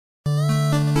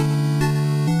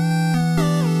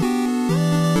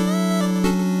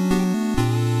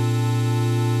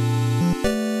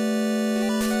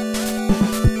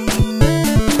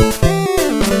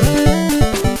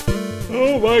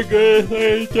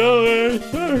ladies and gentlemen,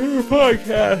 it's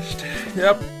podcast.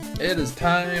 Yep, it is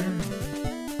time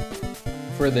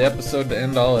for the episode to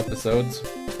end all episodes.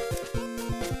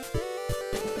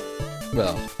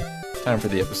 Well, time for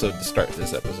the episode to start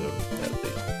this episode, at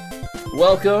least.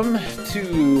 Welcome to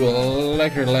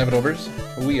Lecture Lavadovers.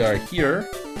 We are here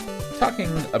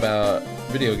talking about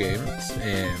video games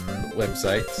and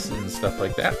websites and stuff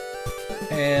like that.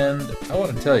 And I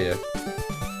want to tell you,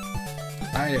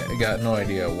 I got no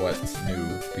idea what's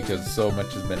new because so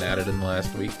much has been added in the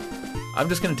last week. I'm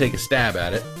just going to take a stab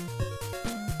at it.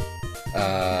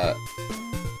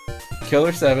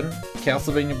 Killer 7,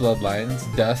 Castlevania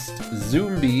Bloodlines, Dust,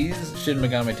 Zombies, Shin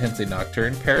Megami Tensei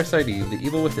Nocturne, Parasite Eve, The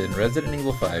Evil Within, Resident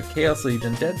Evil 5, Chaos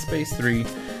Legion, Dead Space 3,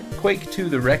 Quake 2,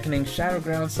 The Reckoning,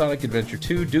 Shadowground, Sonic Adventure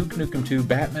 2, Duke Nukem 2,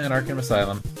 Batman Arkham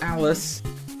Asylum, Alice,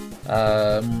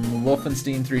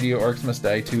 Wolfenstein 3D Orcs Must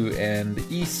Die 2, and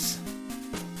Ys,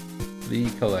 the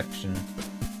collection.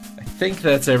 I think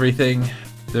that's everything.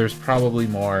 There's probably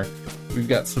more. We've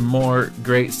got some more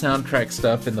great soundtrack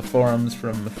stuff in the forums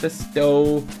from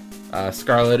Mephisto.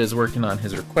 Scarlett is working on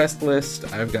his request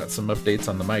list. I've got some updates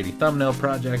on the Mighty Thumbnail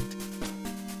Project.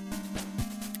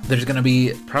 There's going to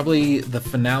be probably the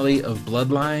finale of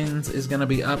Bloodlines is going to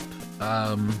be up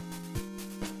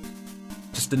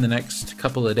just in the next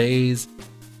couple of days.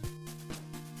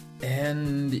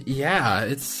 And yeah,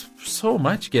 it's so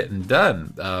much getting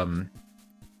done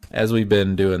as we've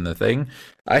been doing the thing.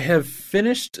 I have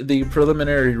finished the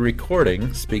preliminary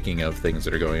recording, speaking of things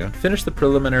that are going on, finished the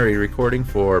preliminary recording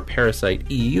for Parasite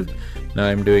Eve. Now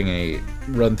I'm doing a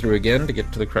run through again to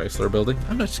get to the Chrysler Building.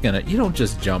 I'm just gonna, you don't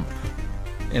just jump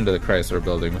into the Chrysler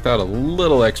Building without a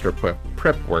little extra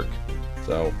prep work.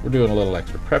 So we're doing a little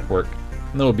extra prep work,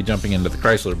 and then we'll be jumping into the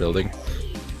Chrysler Building.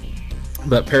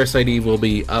 But Parasite Eve will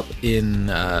be up in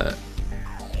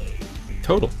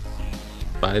total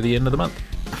by the end of the month.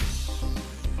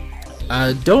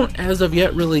 Don't as of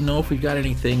yet really know if we've got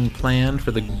anything planned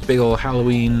for the big ol'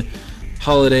 Halloween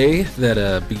holiday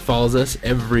that befalls us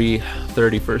every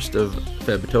 31st of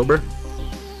Febtober.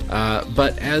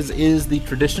 But as is the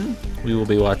tradition, we will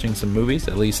be watching some movies.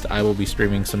 At least I will be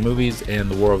streaming some movies and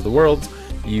The War of the Worlds.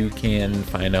 You can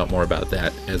find out more about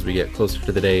that as we get closer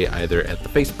to the day, either at the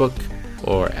Facebook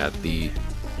or at the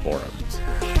forums.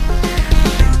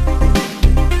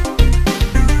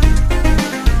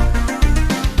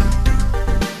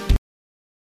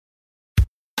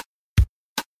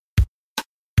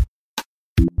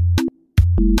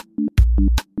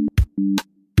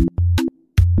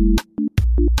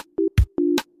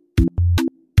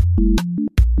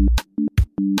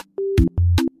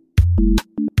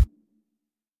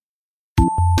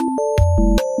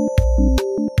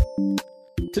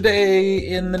 Today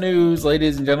in the news,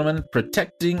 ladies and gentlemen,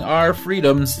 protecting our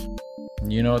freedoms.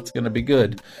 You know it's going to be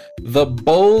good. The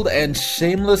bold and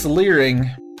shameless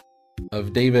leering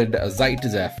of David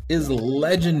Zaitsev is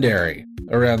legendary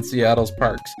around Seattle's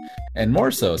parks, and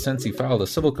more so since he filed a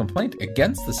civil complaint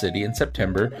against the city in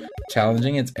September,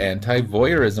 challenging its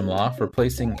anti-voyeurism law for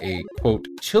placing a, quote,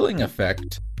 chilling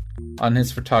effect on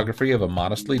his photography of a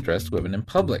modestly dressed woman in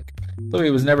public. Though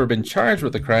he has never been charged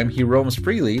with the crime, he roams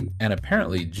freely, and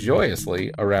apparently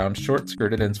joyously, around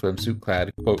short-skirted and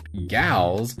swimsuit-clad, quote,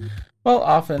 gals, while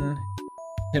often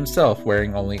himself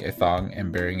wearing only a thong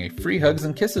and bearing a free hugs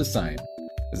and kisses sign.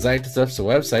 Zaitsev's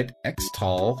website,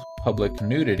 Xtol Public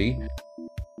Nudity,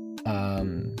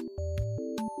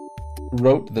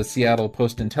 wrote the Seattle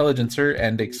Post-Intelligencer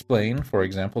and explained, for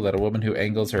example, that a woman who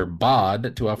angles her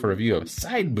bod to offer a view of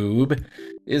side boob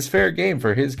is fair game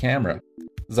for his camera.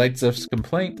 Zaitsev's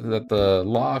complaint that the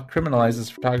law criminalizes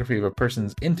photography of a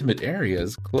person's intimate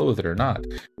areas, clothed or not,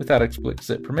 without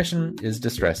explicit permission is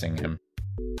distressing him.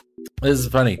 This is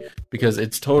funny, because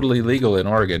it's totally legal in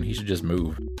Oregon. He should just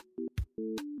move.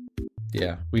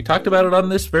 Yeah, we talked about it on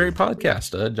this very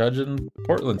podcast. A judge in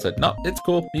Portland said, no, it's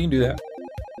cool, you can do that.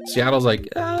 Seattle's like,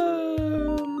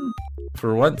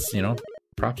 for once, you know,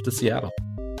 props to Seattle.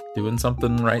 Doing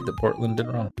something right that Portland did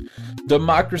wrong.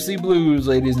 Democracy Blues,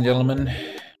 ladies and gentlemen.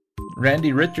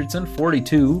 Randy Richardson,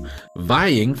 42,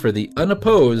 vying for the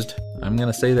unopposed, I'm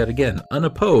going to say that again,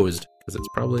 unopposed, because it's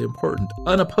probably important,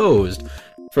 unopposed,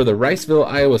 for the Riceville,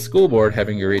 Iowa School Board,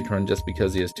 having agreed to run just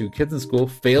because he has 2 kids in school,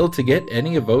 failed to get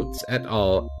any votes at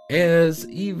all, as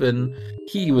even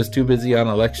he was too busy on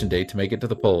election day to make it to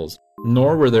the polls.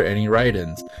 Nor were there any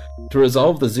write-ins. To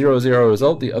resolve the 0-0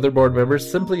 result, the other board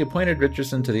members simply appointed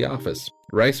Richardson to the office.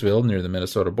 Riceville, near the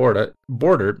Minnesota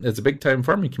border, is a big-time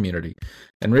farming community,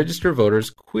 and register voters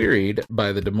queried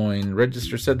by the Des Moines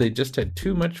Register said they just had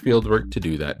too much field work to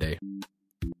do that day.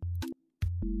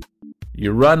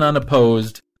 You run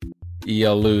unopposed,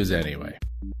 you'll lose anyway.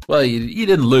 Well, you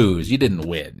didn't lose, you didn't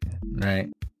win, right?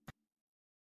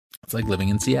 It's like living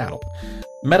in Seattle.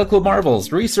 Medical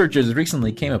marvels. Researchers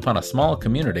recently came upon a small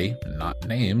community, not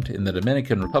named, in the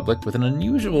Dominican Republic with an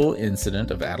unusual incident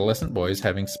of adolescent boys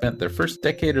having spent their first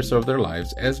decade or so of their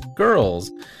lives as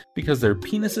girls because their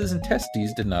penises and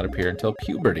testes did not appear until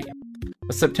puberty.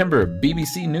 A September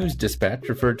BBC News dispatch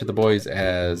referred to the boys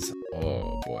as,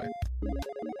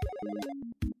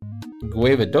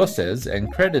 guavedoses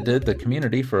and credited the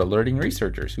community for alerting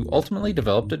researchers, who ultimately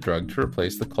developed a drug to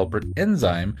replace the culprit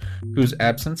enzyme whose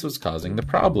absence was causing the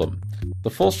problem. The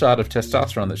full shot of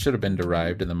testosterone that should have been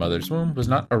derived in the mother's womb was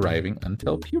not arriving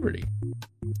until puberty.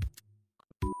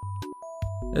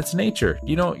 It's nature.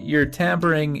 You know, you're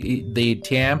tampering, they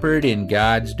tampered in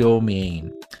God's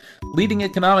domain. Leading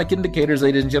economic indicators,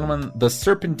 ladies and gentlemen, the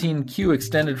serpentine queue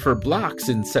extended for blocks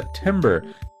in September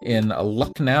in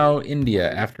Lucknow,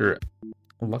 India, after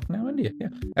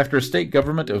a state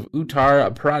government of Uttar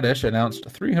Pradesh announced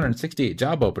 368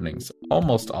 job openings,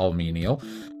 almost all menial,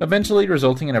 eventually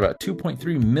resulting in about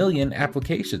 2.3 million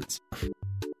applications.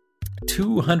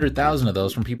 200,000 of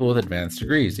those from people with advanced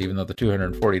degrees, even though the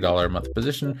 $240 a month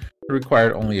position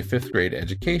required only a 5th grade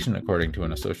education, according to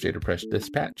an Associated Press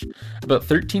dispatch. About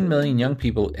 13 million young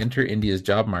people enter India's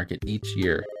job market each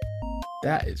year.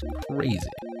 That is crazy.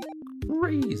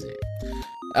 Crazy.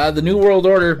 The New World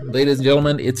Order, ladies and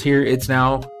gentlemen, it's here, it's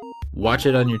now. Watch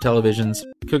it on your televisions,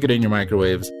 cook it in your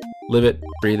microwaves, live it,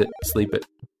 breathe it, sleep it.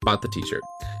 Bought the t-shirt.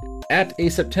 At a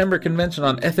September convention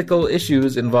on ethical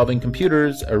issues involving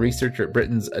computers, a researcher at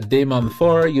Britain's De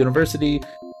Montfort University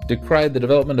decried the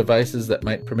development of devices that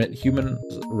might permit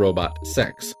human-robot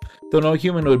sex. Though no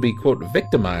human would be, quote,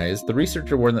 victimized, the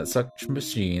researcher warned that such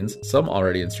machines, some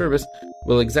already in service,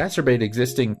 will exacerbate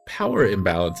existing power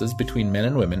imbalances between men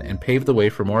and women and pave the way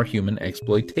for more human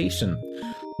exploitation.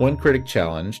 One critic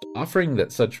challenged, offering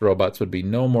that such robots would be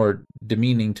no more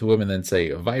demeaning to women than,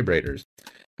 say, vibrators.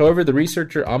 However, the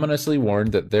researcher ominously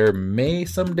warned that there may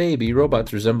someday be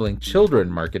robots resembling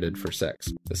children marketed for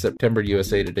sex. The September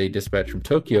USA Today dispatch from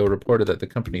Tokyo reported that the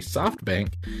company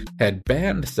SoftBank had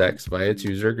banned sex via its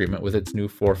user agreement with its new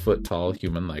 4-foot-tall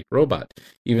human-like robot,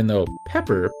 even though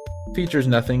Pepper features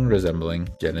nothing resembling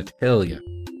genitalia.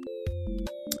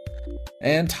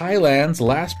 And Thailand's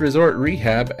last resort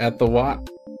rehab at the Wat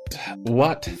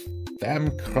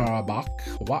Thamkrabak.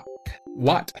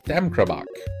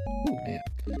 Oh, man.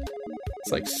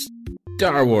 It's like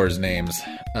Star Wars names.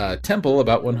 Temple,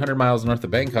 about 100 miles north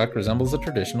of Bangkok, resembles a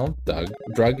traditional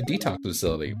drug detox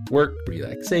facility. Work,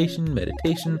 relaxation,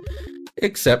 meditation,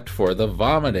 except for the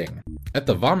vomiting. At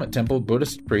the Vomit Temple,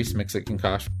 Buddhist priests mix a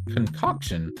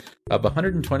concoction of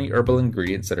 120 herbal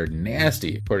ingredients that are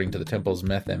nasty, according to the temple's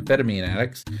methamphetamine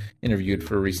addicts, interviewed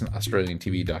for a recent Australian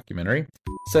TV documentary.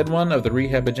 Said one of the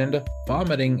rehab agenda,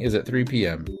 vomiting is at 3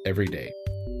 p.m. every day.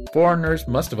 Foreigners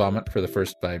must vomit for the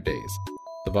first 5 days.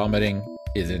 The vomiting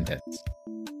is intense.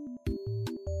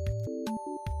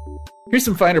 Here's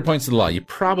some finer points of the law you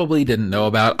probably didn't know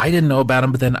about. I didn't know about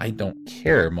them, but then I don't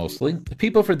care, mostly. The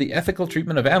People for the Ethical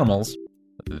Treatment of Animals,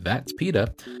 that's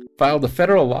PETA, filed a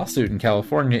federal lawsuit in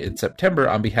California in September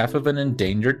on behalf of an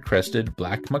endangered crested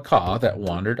black macaw that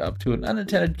wandered up to an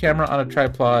unattended camera on a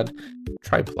tripod,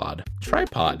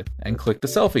 and clicked a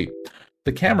selfie.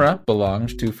 The camera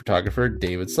belonged to photographer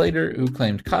David Slater, who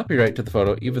claimed copyright to the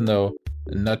photo even though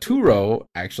Naturo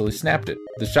actually snapped it.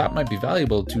 The shot might be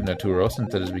valuable to Naturo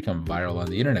since it has become viral on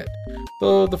the internet.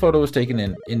 Though the photo was taken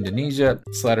in Indonesia,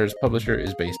 Slater's publisher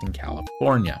is based in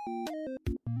California.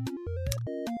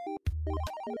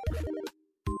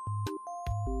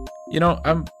 You know,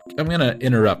 I'm going to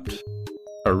interrupt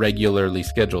a regularly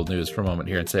scheduled news for a moment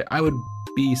here and say I would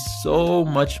be so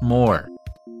much more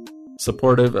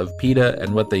supportive of PETA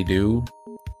and what they do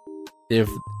if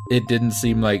it didn't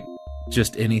seem like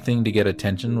just anything to get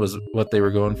attention was what they were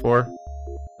going for.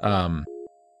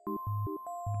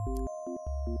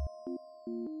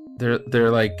 They're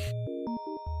like,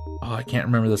 oh, I can't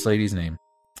remember this lady's name.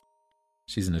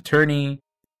 She's an attorney,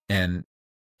 and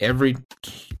every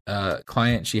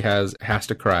client she has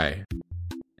to cry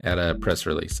at a press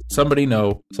release. Somebody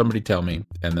tell me,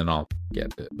 and then I'll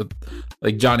get it. But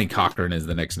like Johnny Cochran is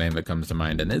the next name that comes to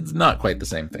mind, and it's not quite the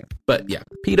same thing. But yeah,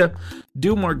 PETA,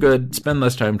 do more good, spend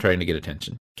less time trying to get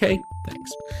attention. Okay,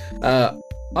 thanks.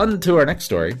 On to our next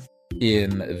story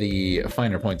in the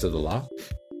finer points of the law.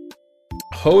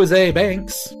 Jose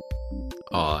Banks.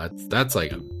 Oh, that's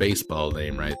like a baseball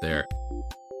name right there.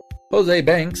 Jose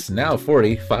Banks, now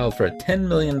 40, filed for a $10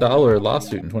 million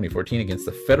lawsuit in 2014 against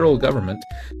the federal government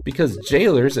because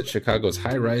jailers at Chicago's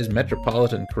high-rise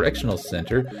Metropolitan Correctional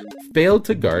Center failed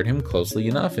to guard him closely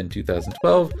enough in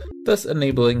 2012, thus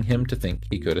enabling him to think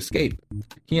he could escape.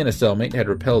 He and a cellmate had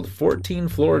rappelled 14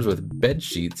 floors with bed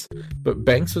sheets, but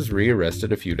Banks was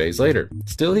rearrested a few days later.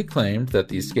 Still, he claimed that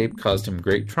the escape caused him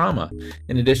great trauma,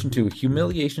 in addition to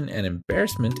humiliation and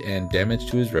embarrassment and damage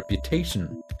to his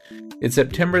reputation. In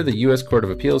September, the U.S. Court of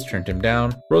Appeals turned him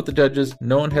down, wrote the judges,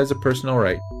 no one has a personal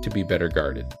right to be better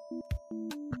guarded.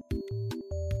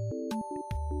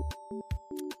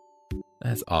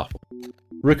 That's awful.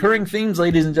 Recurring themes,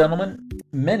 ladies and gentlemen.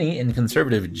 Many in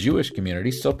conservative Jewish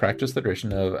communities still practice the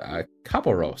tradition of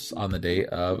Kapporos on the Day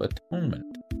of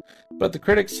Atonement. But the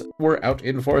critics were out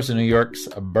in force in New York's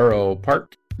Borough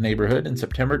Park neighborhood in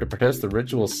September to protest the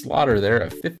ritual slaughter there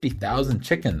of 50,000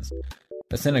 chickens.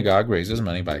 A synagogue raises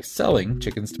money by selling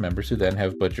chickens to members who then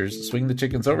have butchers swing the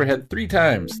chickens overhead 3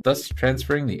 times, thus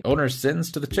transferring the owner's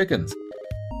sins to the chickens.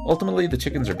 Ultimately, the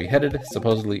chickens are beheaded,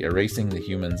 supposedly erasing the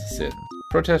human's sins.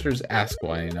 Protesters ask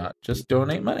why not just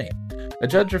donate money. A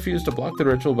judge refused to block the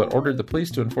ritual but ordered the police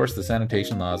to enforce the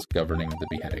sanitation laws governing the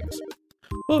beheadings.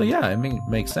 Well, yeah, I mean, it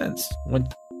makes sense.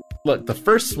 Look, the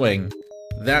first swing,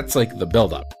 that's like the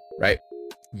buildup, right?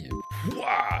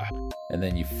 And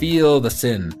then you feel the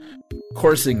sin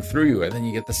coursing through you, and then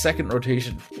you get the second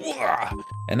rotation,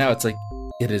 and now it's like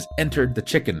it has entered the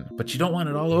chicken, but you don't want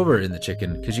it all over in the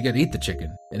chicken because you got to eat the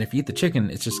chicken, and if you eat the chicken,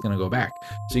 it's just going to go back.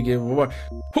 So you give one,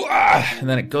 and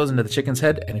then it goes into the chicken's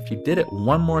head, and if you did it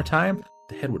one more time,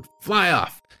 the head would fly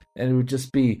off, and it would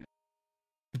just be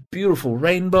a beautiful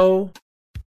rainbow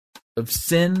of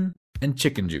sin and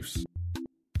chicken juice.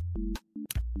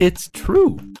 It's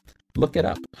true. Look it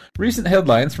up. Recent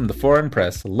headlines from the foreign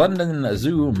press: London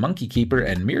Zoo monkey keeper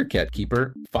and meerkat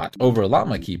keeper fought over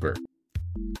llama keeper.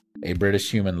 A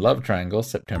British human love triangle,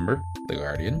 September, The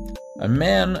Guardian. A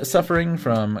man suffering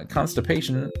from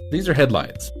constipation. These are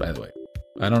headlines, by the way.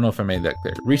 I don't know if I made that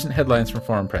clear. Recent headlines from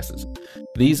foreign presses.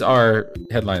 These are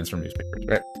headlines from newspapers,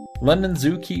 right? London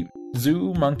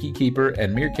Zoo monkey keeper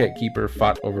and meerkat keeper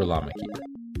fought over llama keeper.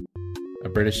 A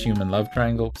British human love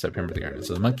triangle, September, The Guardian.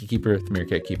 So the monkey keeper, the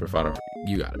meerkat keeper fought over.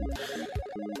 You got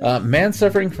it. Man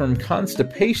suffering from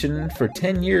constipation for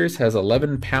 10 years has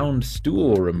 11-pound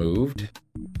stool removed.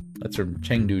 That's from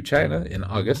Chengdu, China, in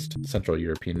August. Central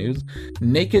European News.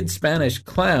 Naked Spanish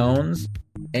clowns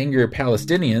anger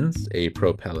Palestinians. A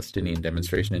pro-Palestinian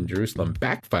demonstration in Jerusalem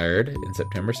backfired in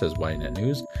September, says Ynet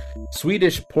News.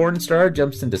 Swedish porn star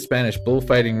jumps into Spanish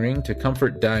bullfighting ring to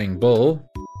comfort dying bull.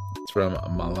 It's from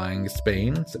Malang,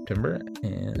 Spain, September.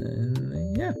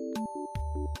 And yeah.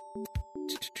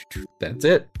 That's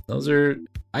it.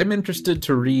 I'm interested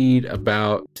to read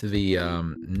about the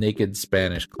naked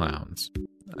Spanish clowns.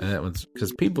 That one's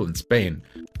because people in Spain,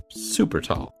 super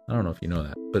tall. I don't know if you know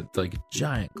that, but like a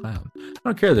giant clown. I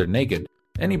don't care they're naked.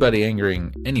 Anybody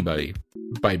angering anybody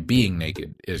by being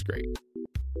naked is great.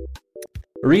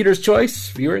 Reader's Choice,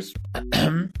 viewers.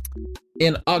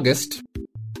 In August,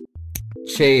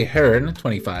 Che Heron,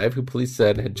 25, who police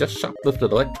said had just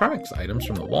shoplifted electronics items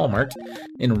from the Walmart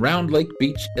in Round Lake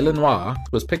Beach, Illinois,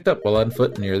 was picked up while on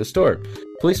foot near the store.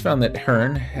 Police found that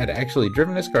Hearn had actually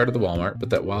driven his car to the Walmart, but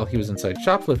that while he was inside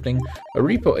shoplifting, a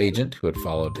repo agent who had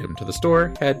followed him to the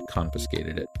store had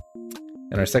confiscated it.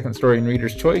 In our second story in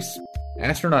Reader's Choice,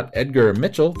 astronaut Edgar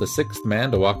Mitchell, the 6th man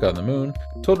to walk on the moon,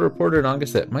 told a reporter in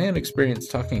August that my own experience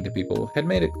talking to people had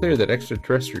made it clear that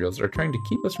extraterrestrials are trying to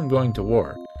keep us from going to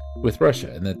war with Russia,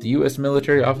 and that the U.S.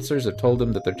 military officers have told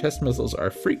him that their test missiles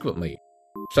are frequently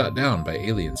shot down by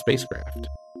alien spacecraft.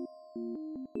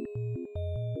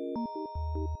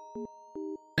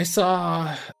 I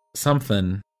saw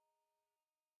something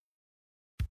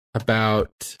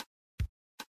about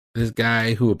this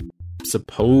guy who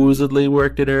supposedly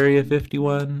worked at Area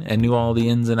 51 and knew all the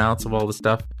ins and outs of all the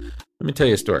stuff. Let me tell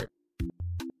you a story.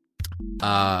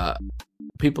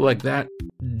 People like that,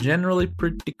 generally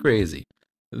pretty crazy.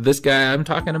 This guy I'm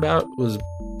talking about was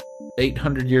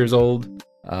 800 years old.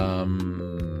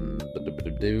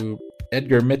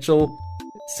 Edgar Mitchell,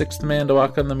 6th man to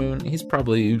walk on the moon. He's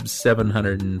probably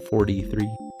 743.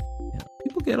 Yeah,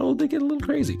 people get old, they get a little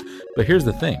crazy. But here's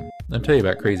the thing. I'll tell you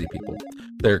about crazy people.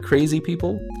 There are crazy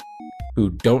people who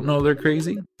don't know they're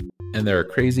crazy, and there are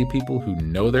crazy people who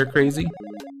know they're crazy.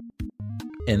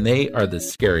 And they are the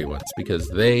scary ones because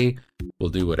they will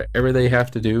do whatever they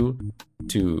have to do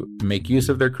to make use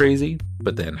of their crazy,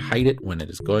 but then hide it when it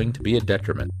is going to be a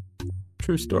detriment.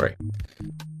 True story.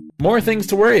 More things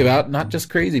to worry about, not just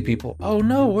crazy people. Oh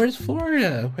no, where's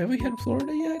Florida? Have we had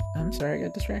Florida yet? I'm sorry, I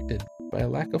got distracted by a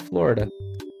lack of Florida.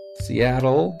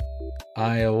 Seattle,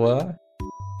 Iowa,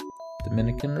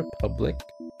 Dominican Republic,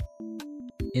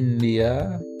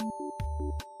 India,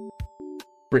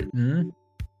 Britain,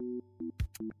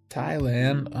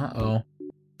 Thailand,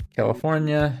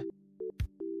 California,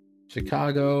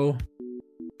 Chicago,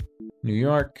 New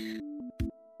York.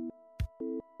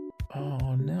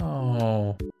 Oh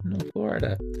no, no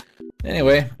Florida.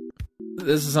 Anyway,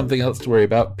 this is something else to worry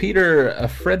about. Peter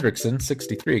Fredrickson,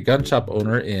 63, gun shop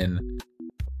owner in,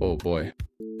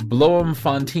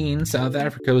 Bloemfontein, South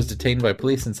Africa, was detained by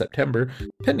police in September,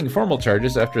 pending formal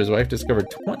charges after his wife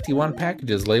discovered 21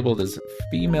 packages labeled as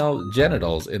female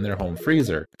genitals in their home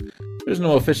freezer. There's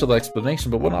no official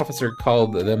explanation, but one officer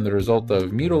called them the result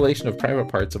of mutilation of private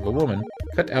parts of a woman,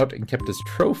 cut out and kept as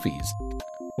trophies.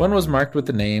 One was marked with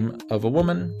the name of a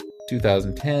woman,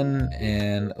 2010,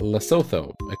 and Lesotho,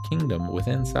 a kingdom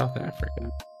within South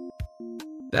Africa.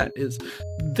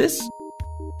 This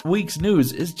week's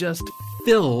news is just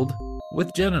filled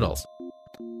with genitals.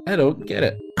 I don't get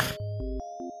it.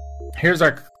 Here's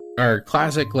our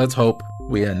classic, let's hope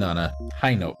we end on a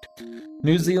high note.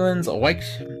 New Zealand's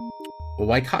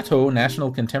Waikato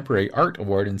National Contemporary Art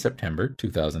Award in September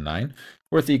 2009,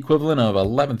 worth the equivalent of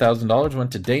 $11,000,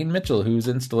 went to Dane Mitchell, whose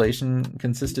installation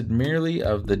consisted merely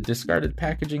of the discarded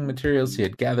packaging materials he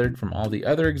had gathered from all the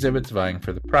other exhibits vying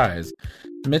for the prize.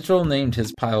 Mitchell named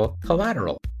his pile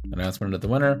Collateral. Announcement of the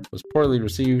winner was poorly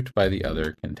received by the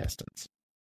other contestants.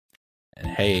 And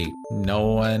hey, no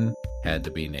one had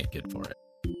to be naked for it.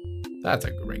 That's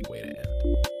a great way to end.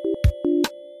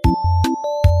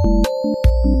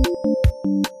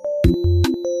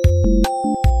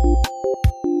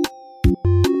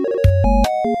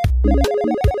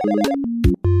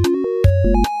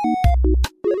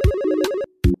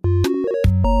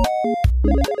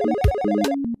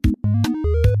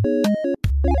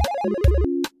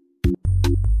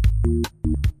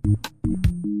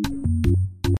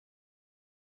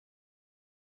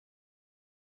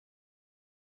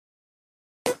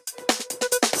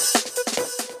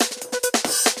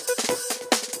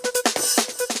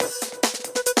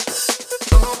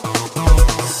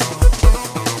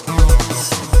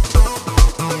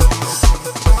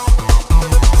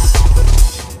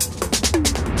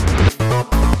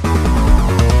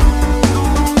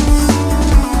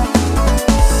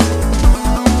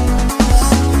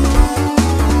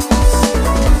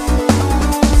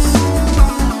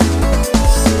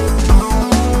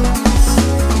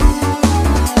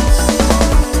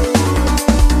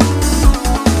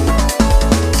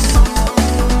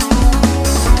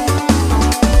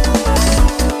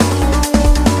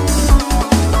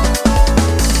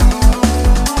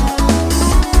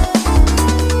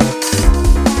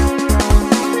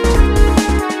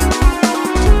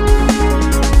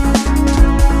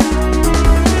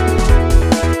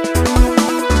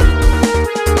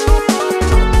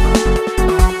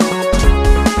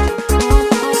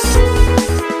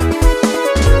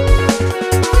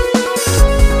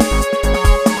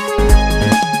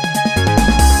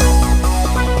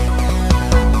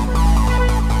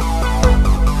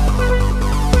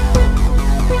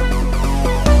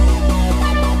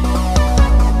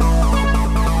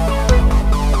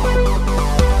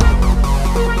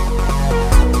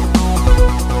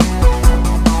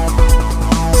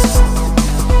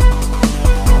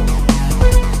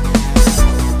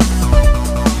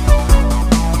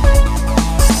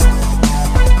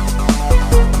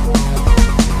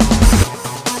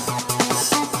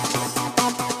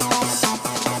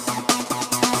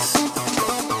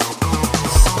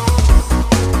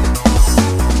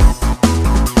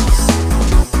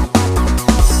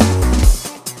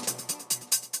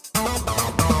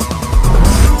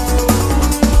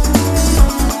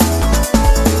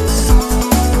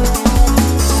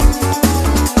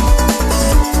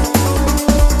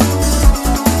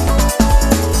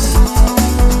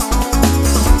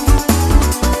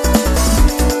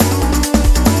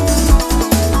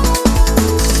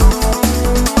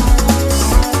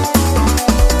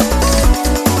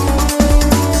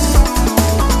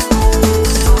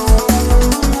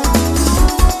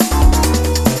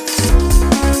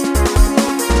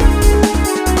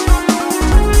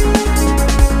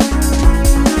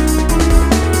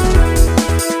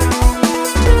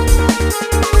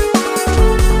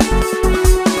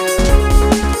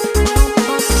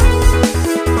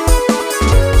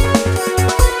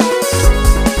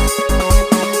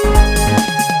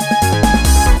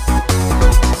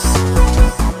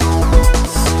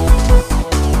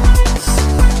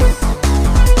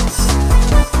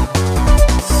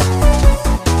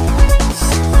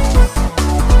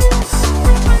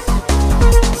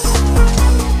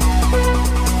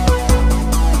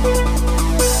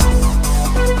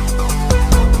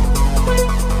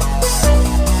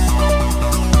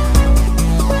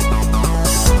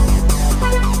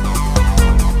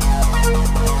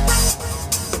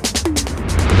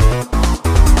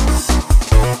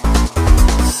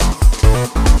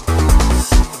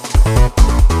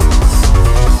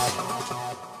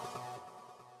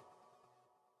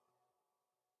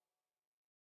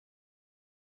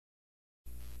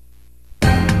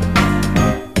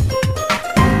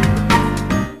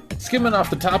 Skimming off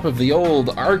the top of the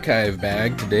old archive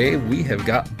bag today, we have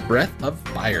got Breath of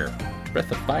Fire. Breath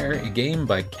of Fire, a game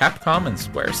by Capcom and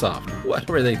Squaresoft. What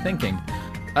were they thinking?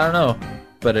 I don't know,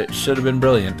 but it should have been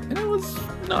brilliant. And it was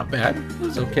not bad. It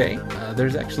was okay.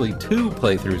 There's actually 2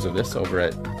 playthroughs of this over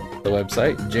at the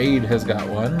website. Jade has got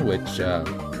one, which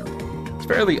is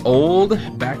fairly old,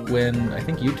 back when I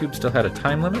think YouTube still had a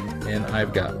time limit, and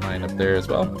I've got mine up there as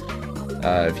well.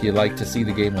 If you'd like to see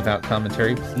the game without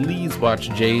commentary, please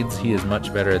watch Jade's. He is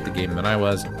much better at the game than I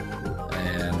was.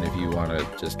 And if you want to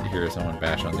just hear someone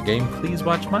bash on the game, please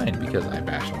watch mine, because I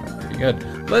bash on it pretty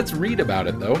good. Let's read about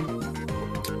it, though.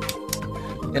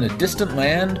 In a distant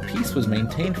land, peace was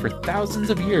maintained for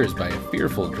thousands of years by a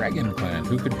fearful dragon clan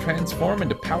who could transform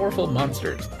into powerful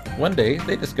monsters. One day,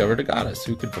 they discovered a goddess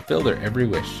who could fulfill their every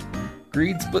wish.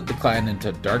 Greed split the clan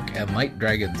into dark and light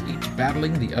dragons, each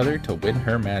battling the other to win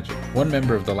her magic. One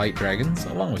member of the light dragons,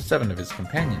 along with 7 of his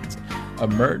companions,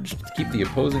 emerged to keep the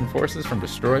opposing forces from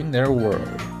destroying their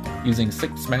world. Using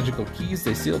 6 magical keys,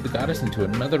 they sealed the goddess into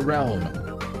another realm.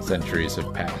 Centuries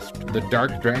have passed. The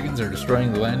dark dragons are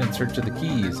destroying the land in search of the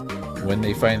keys. When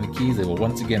they find the keys, they will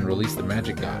once again release the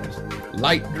magic goddess.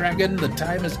 Light dragon, the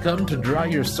time has come to draw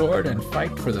your sword and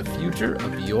fight for the future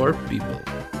of your people.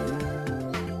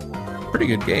 Pretty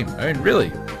good game. I mean,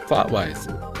 really, plot-wise.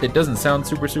 It doesn't sound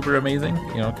super amazing.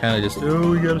 You know, kind of just,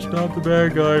 oh, we gotta stop the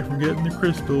bad guy from getting the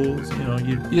crystals. You know,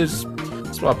 you just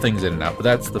swap things in and out. But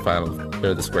that's the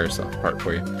the Squaresoft part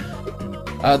for you.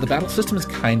 The battle system is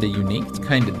kind of unique. It's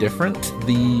kind of different.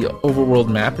 The overworld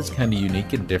map is kind of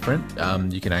unique and different.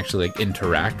 You can actually like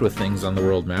interact with things on the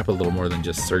world map a little more than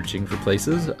just searching for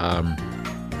places.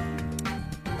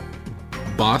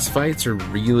 Boss fights are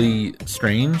really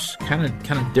strange, kind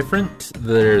of different.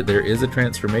 There is a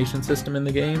transformation system in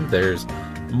the game. There's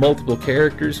multiple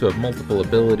characters who have multiple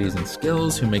abilities and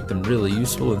skills who make them really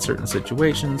useful in certain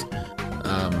situations.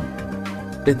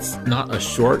 It's not a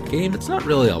short game. It's not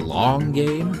really a long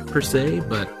game per se,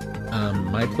 but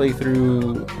my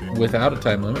playthrough without a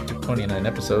time limit took 29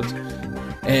 episodes,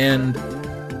 and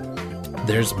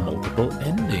there's multiple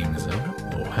endings.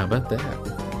 Oh, how about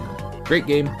that? Great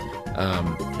game.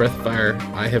 Breath of Fire,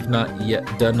 I have not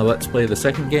yet done a Let's Play of the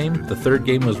second game. The third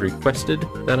game was requested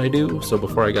that I do, so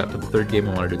before I got to the third game,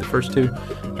 I want to do the first 2.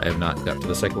 I have not got to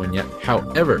the second one yet.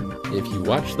 However, if you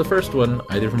watch the first one,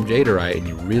 either from Jade or I, and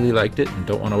you really liked it and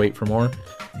don't want to wait for more,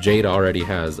 Jade already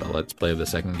has a Let's Play of the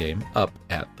second game up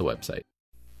at the website.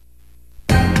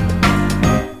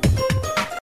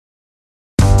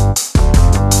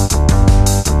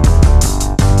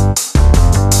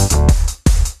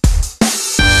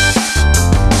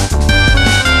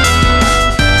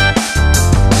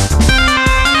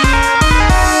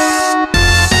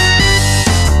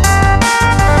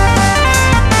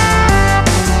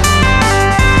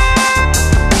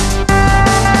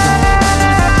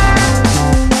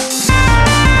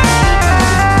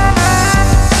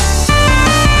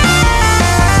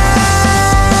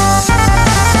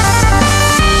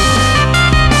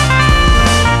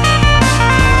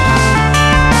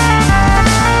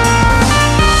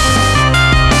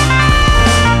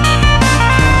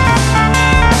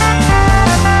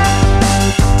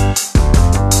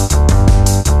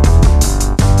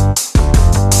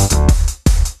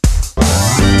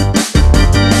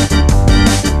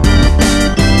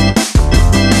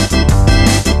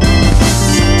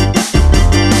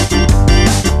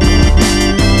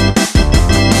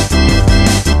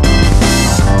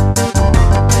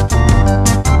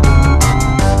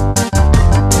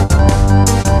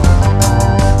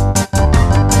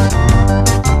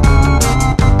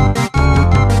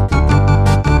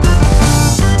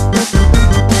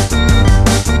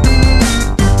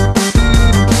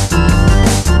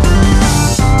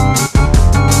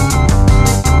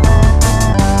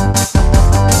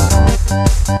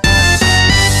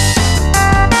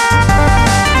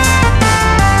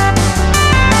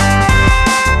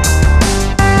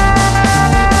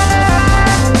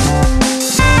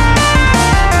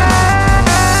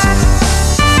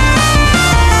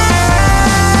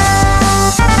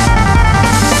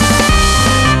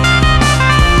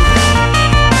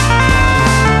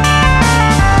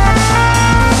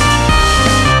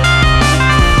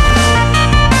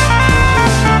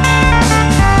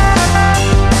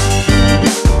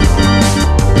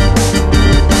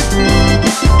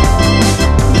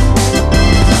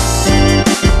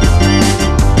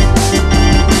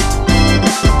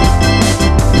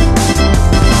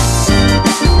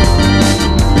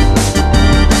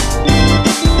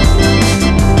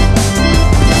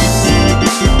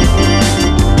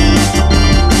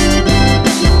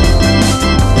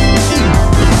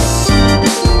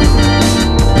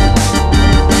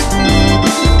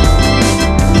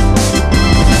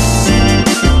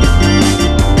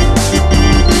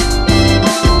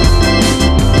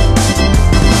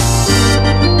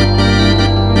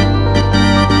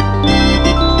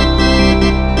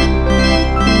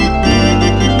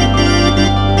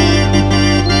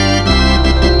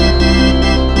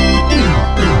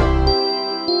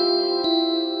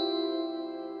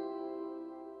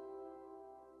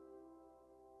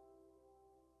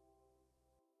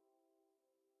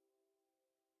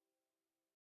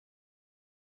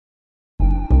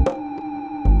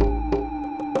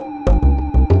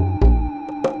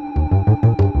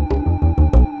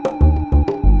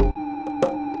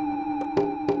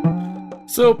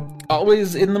 So,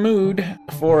 always in the mood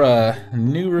for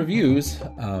new reviews,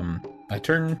 I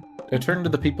turn to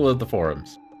the people of the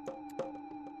forums.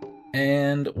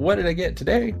 And what did I get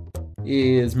today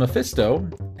is Mephisto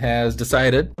has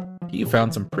decided he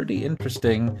found some pretty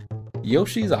interesting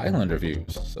Yoshi's Island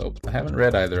reviews. So, I haven't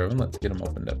read either of them. Let's get them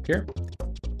opened up here.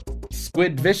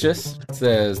 Squid Vicious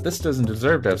says, this doesn't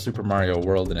deserve to have Super Mario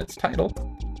World in its title.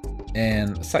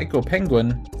 And Psycho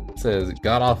Penguin says,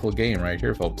 god-awful game right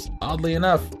here, folks. Oddly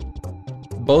enough,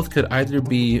 both could either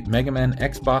be Mega Man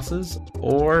X bosses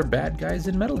or bad guys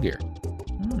in Metal Gear.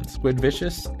 Squid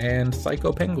Vicious and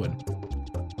Psycho Penguin.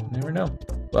 Never know.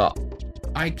 Well,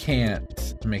 I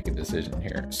can't make a decision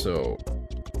here, so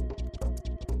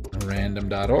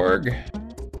random.org.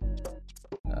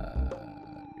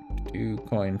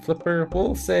 Coin flipper.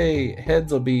 We'll say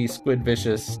heads will be Squid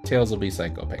Vicious, tails will be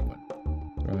Psycho Penguin.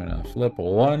 We're gonna flip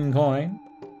one coin.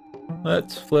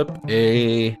 Let's flip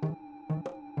a...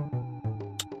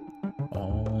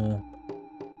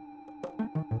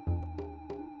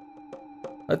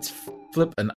 Let's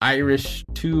flip an Irish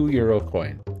 €2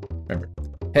 coin. Remember,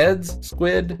 heads,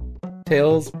 squid,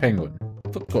 tails, penguin.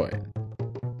 Flip coin.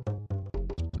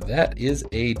 That is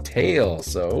a tail,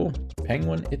 so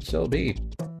penguin it shall be.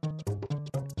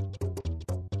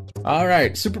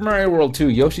 Alright, Super Mario World 2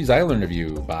 Yoshi's Island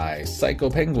review by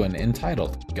Psycho Penguin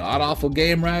entitled God-awful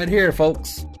game right here,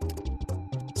 folks.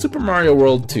 Super Mario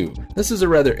World 2. This is a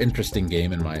rather interesting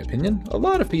game in my opinion. A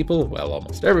lot of people, well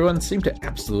almost everyone, seem to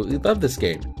absolutely love this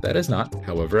game. That is not,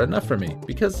 however, enough for me,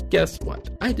 because guess what?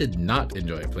 I did not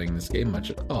enjoy playing this game much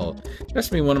at all. It has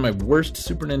to be one of my worst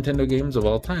Super Nintendo games of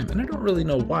all time, and I don't really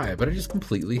know why, but I just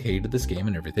completely hated this game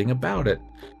and everything about it.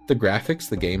 The graphics,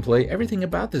 the gameplay, everything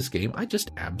about this game, I just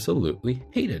absolutely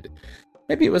hated.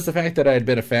 Maybe it was the fact that I had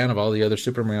been a fan of all the other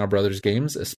Super Mario Bros.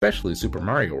 Games, especially Super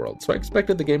Mario World, so I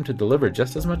expected the game to deliver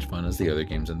just as much fun as the other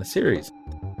games in the series.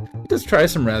 It does try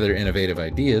some rather innovative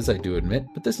ideas, I do admit,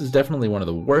 but this is definitely one of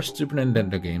the worst Super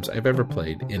Nintendo games I've ever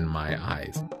played in my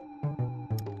eyes.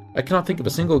 I cannot think of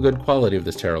a single good quality of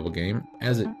this terrible game,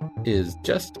 as it is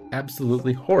just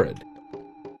absolutely horrid.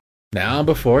 Now,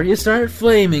 before you start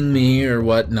flaming me or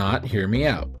whatnot, hear me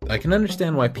out. I can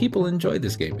understand why people enjoy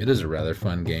this game. It is a rather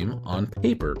fun game on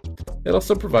paper. It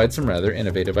also provides some rather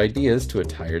innovative ideas to a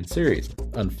tired series.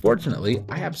 Unfortunately,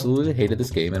 I absolutely hated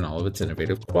this game and all of its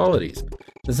innovative qualities.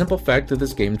 The simple fact that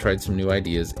this game tried some new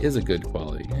ideas is a good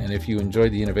quality, and if you enjoy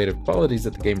the innovative qualities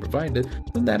that the game provided,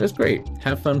 then that is great.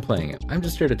 Have fun playing it. I'm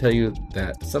just here to tell you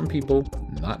that some people,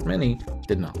 not many,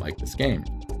 did not like this game.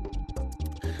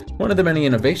 One of the many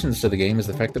innovations to the game is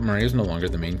the fact that Mario is no longer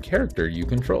the main character you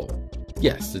control.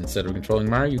 Yes, instead of controlling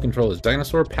Mario, you control his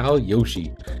dinosaur pal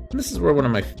Yoshi. And this is where one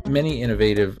of my many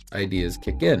innovative ideas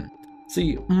kick in.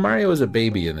 See, Mario is a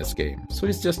baby in this game, so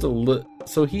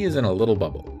he is in a little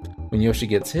bubble. When Yoshi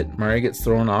gets hit, Mario gets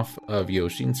thrown off of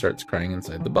Yoshi and starts crying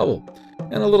inside the bubble.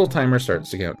 And a little timer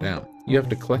starts to count down. You have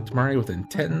to collect Mario within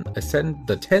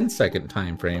the 10-second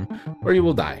time frame, or you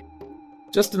will die.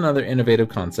 Just another innovative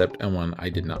concept, and one I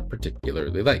did not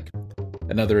particularly like.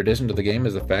 Another addition to the game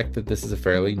is the fact that this is a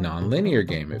fairly non-linear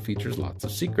game. It features lots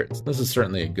of secrets. This is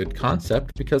certainly a good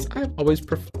concept because I've always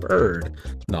preferred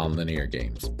non-linear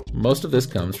games. Most of this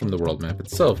comes from the world map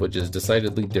itself, which is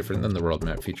decidedly different than the world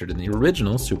map featured in the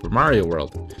original Super Mario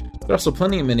World. There are also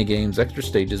plenty of mini-games, extra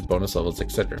stages, bonus levels,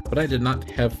 etc., but I did not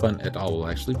have fun at all while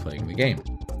actually playing the game.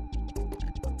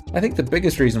 I think the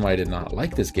biggest reason why I did not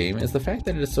like this game is the fact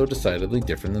that it is so decidedly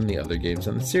different than the other games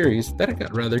in the series that it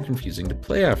got rather confusing to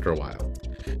play after a while.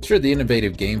 Sure, the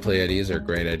innovative gameplay ideas are a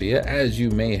great idea, as you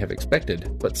may have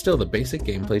expected, but still the basic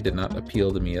gameplay did not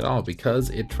appeal to me at all because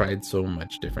it tried so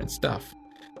much different stuff.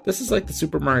 This is like the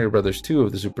Super Mario Bros. 2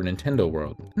 of the Super Nintendo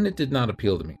world, and it did not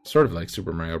appeal to me, sort of like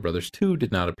Super Mario Bros. 2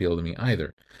 did not appeal to me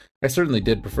either. I certainly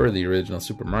did prefer the original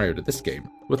Super Mario to this game,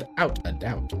 without a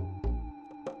doubt.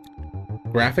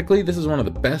 Graphically, this is one of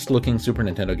the best looking Super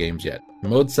Nintendo games yet.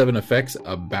 Mode 7 effects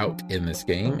abound in this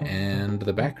game, and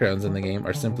the backgrounds in the game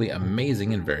are simply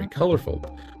amazing and very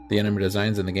colorful. The enemy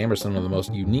designs in the game are some of the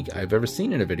most unique I've ever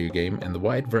seen in a video game, and the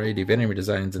wide variety of enemy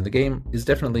designs in the game is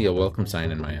definitely a welcome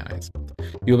sign in my eyes.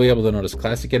 You'll be able to notice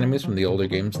classic enemies from the older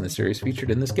games in the series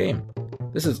featured in this game.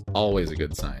 This is always a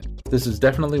good sign. This is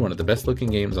definitely one of the best looking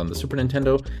games on the Super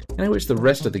Nintendo, and I wish the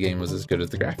rest of the game was as good as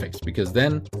the graphics, because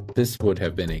then this would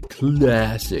have been a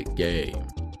classic game.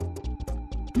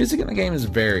 Music in the game is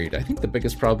varied. I think the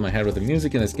biggest problem I had with the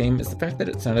music in this game is the fact that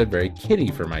it sounded very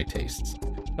kiddie for my tastes.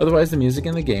 Otherwise, the music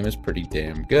in the game is pretty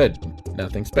damn good.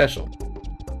 Nothing special.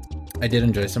 I did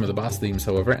enjoy some of the boss themes,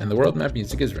 however, and the world map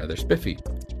music is rather spiffy.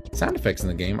 Sound effects in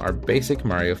the game are basic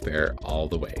Mario fare all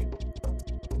the way.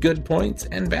 Good points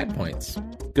and bad points.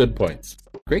 Good points.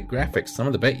 Great graphics, some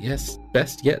of the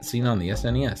best yet seen on the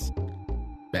SNES.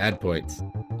 Bad points.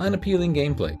 Unappealing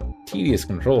gameplay. Tedious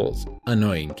controls.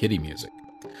 Annoying kiddie music.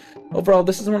 Overall,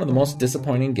 this is one of the most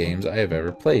disappointing games I have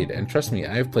ever played, and trust me,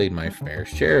 I have played my fair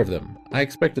share of them. I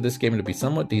expected this game to be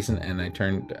somewhat decent, and I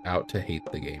turned out to hate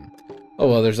the game. Oh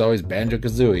well, there's always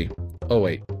Banjo-Kazooie. Oh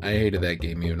wait, I hated that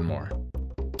game even more.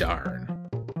 Darn.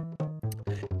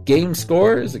 Game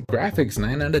scores: graphics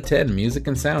 9 out of 10, music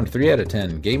and sound 3 out of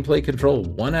 10, gameplay control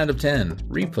 1 out of 10,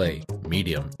 replay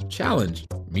medium, challenge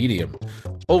medium,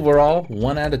 overall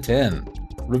 1 out of 10.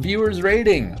 Reviewers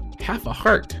rating: half a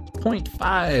heart,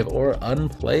 0.5, or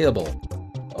unplayable.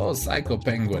 Oh, Psycho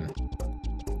Penguin.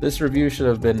 This review should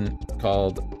have been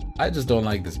called I just don't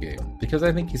like this game, because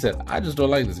I think he said I just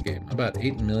don't like this game about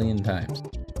 8 million times.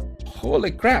 Holy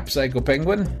crap, Psycho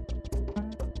Penguin.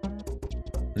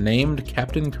 Named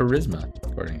Captain Charisma,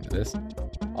 according to this.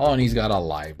 Oh, and he's got a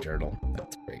live journal.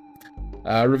 That's great.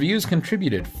 Reviews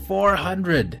contributed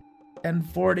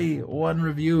 441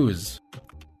 reviews.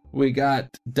 We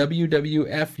got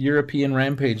WWF European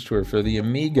Rampage Tour for the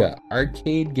Amiga,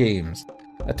 arcade games,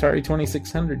 Atari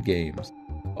 2600 games.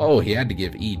 Oh, he had to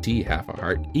give E.T. half a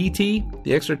heart. E.T.,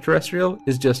 the extraterrestrial,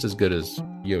 is just as good as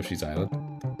Yoshi's Island.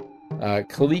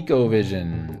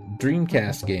 ColecoVision,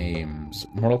 Dreamcast games,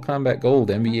 Mortal Kombat Gold,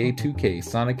 NBA 2K,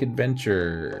 Sonic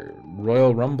Adventure,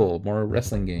 Royal Rumble, more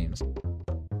wrestling games.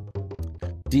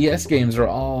 DS games are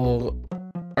all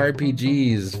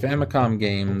RPGs. Famicom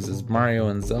games is Mario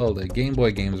and Zelda. Game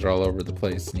Boy games are all over the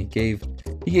place. And he gave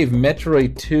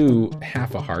Metroid 2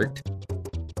 half a heart.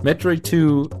 Metroid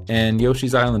 2 and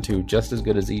Yoshi's Island 2 just as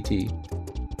good as E.T.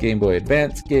 Game Boy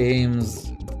Advance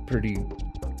games, pretty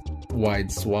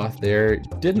wide swath there.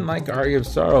 Didn't like Aria of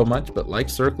Sorrow much, but liked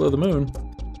Circle of the Moon.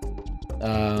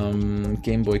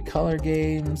 Game Boy Color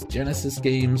games, Genesis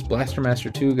games, Blaster Master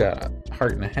 2 got a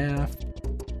heart and a half.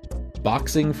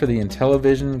 Boxing for the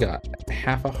Intellivision got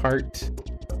half a heart.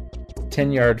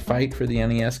 10-Yard Fight for the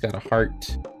NES got a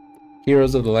heart.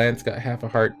 Heroes of the Lance got half a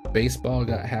heart. Baseball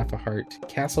got half a heart.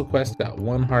 Castle Quest got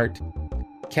 1 heart.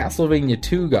 Castlevania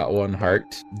 2 got 1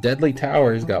 heart. Deadly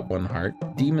Towers got 1 heart.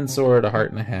 Demon Sword a heart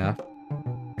and a half.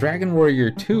 Dragon Warrior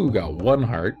 2 got 1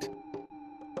 heart.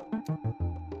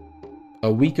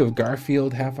 A Week of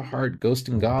Garfield half a heart. Ghost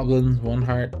and Goblins 1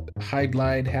 heart. High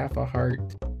Glide half a heart.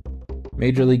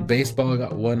 Major League Baseball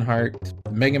got 1 heart.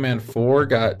 Mega Man 4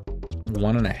 got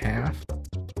 1.5.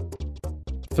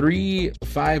 3,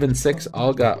 5, and 6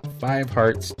 all got 5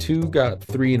 hearts. 2 got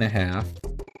 3.5.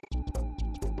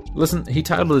 Listen, he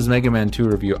titled his Mega Man 2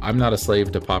 review, I'm not a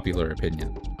slave to popular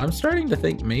opinion. I'm starting to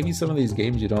think maybe some of these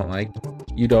games you don't like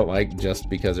just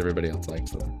because everybody else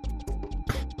likes them.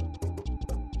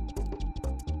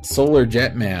 Solar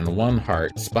Jetman, 1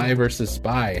 heart. Spy vs.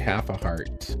 Spy, half a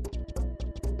heart.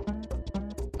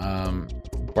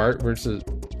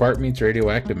 Bart meets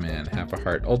Radioactive Man, half a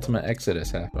heart. Ultimate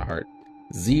Exodus, half a heart.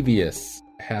 Xevious,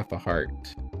 half a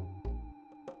heart.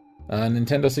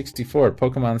 Nintendo 64,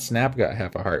 Pokemon Snap got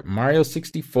half a heart. Mario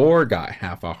 64 got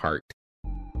half a heart.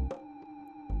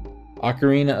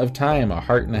 Ocarina of Time, a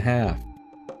heart and a half.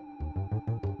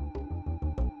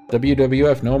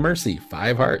 WWF No Mercy,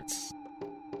 5 hearts.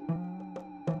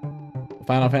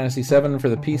 Final Fantasy VII for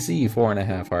the PC,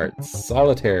 4.5 hearts.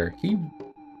 Solitaire, he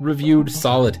reviewed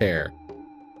Solitaire.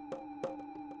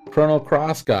 Chrono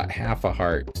Cross got half a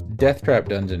heart. Death Trap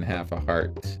Dungeon, half a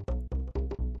heart.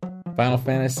 Final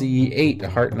Fantasy VIII, a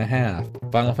heart and a half.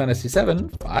 Final Fantasy VII,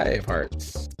 5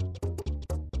 hearts.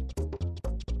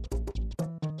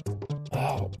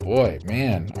 Oh boy,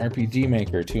 man. RPG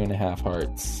Maker, 2.5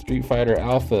 hearts. Street Fighter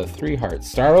Alpha, 3 hearts.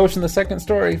 Star Ocean: The Second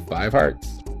Story, 5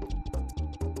 hearts.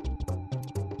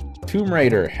 Tomb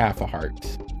Raider, half a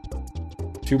heart.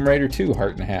 Tomb Raider 2,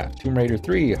 heart and a half. Tomb Raider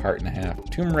 3, heart and a half.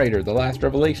 Tomb Raider: The Last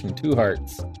Revelation, 2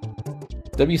 hearts.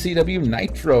 WCW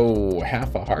Nitro,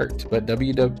 half a heart, but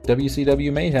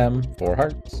WCW Mayhem, 4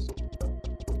 hearts.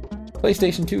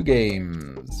 PlayStation 2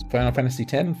 games, Final Fantasy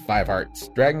X, 5 hearts.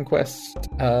 Dragon Quest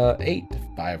 8,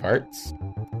 5 hearts.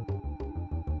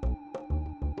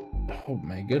 Oh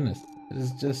my goodness, it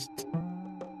is just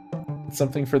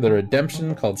something for the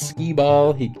Redemption called Skee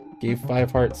Ball. He gave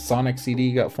 5 hearts. Sonic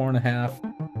CD got 4.5.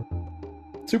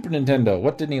 Super Nintendo,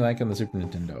 what didn't he like on the Super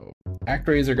Nintendo?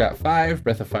 ActRaiser got 5,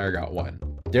 Breath of Fire got 1.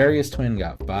 Darius Twin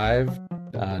got 5,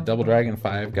 Double Dragon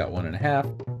 5 got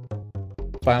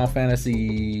 1.5. Final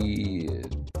Fantasy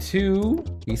 2,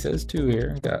 he says 2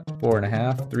 here, got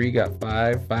 4.5. 3 got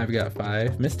 5, 5 got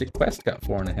 5. Mystic Quest got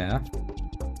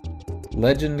 4.5.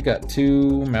 Legend got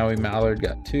 2, Maui Mallard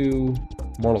got 2.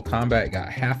 Mortal Kombat got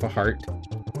half a heart.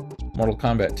 Mortal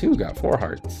Kombat 2 got 4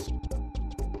 hearts.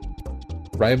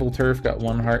 Rival Turf got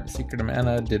 1 heart. Secret of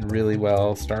Mana did really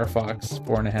well. Star Fox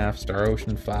 4.5. Star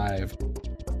Ocean 5.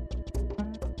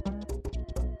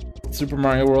 Super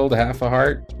Mario World, half a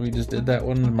heart. We just did that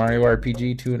one. Mario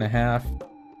RPG 2.5.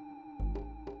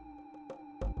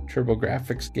 Turbo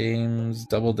Graphics Games,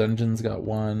 Double Dungeons got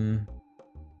 1.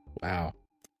 Wow.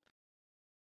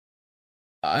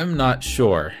 I'm not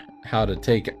sure how to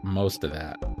take most of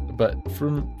that, but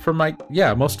from my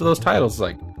most of those titles,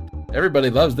 like, everybody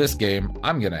loves this game,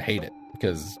 I'm gonna hate it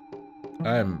because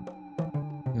I'm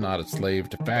not a slave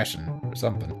to fashion or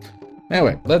something.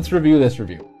 Anyway, let's review this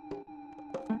review.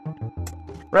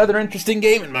 Rather interesting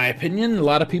game in my opinion. A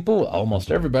lot of people,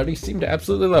 almost everybody, seem to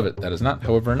absolutely love it. That is not,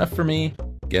 however, enough for me.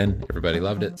 Again, everybody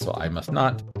loved it, so I must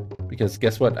not. Because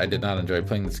guess what? I did not enjoy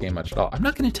playing this game much at all. I'm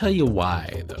not going to tell you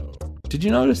why, though. Did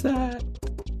you notice that?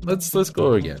 Let's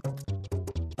go again.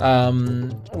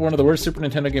 One of the worst Super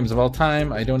Nintendo games of all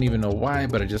time. I don't even know why,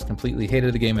 but I just completely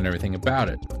hated the game and everything about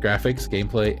it. Graphics,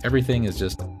 gameplay, everything is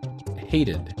just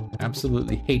hated.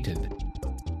 Absolutely hated.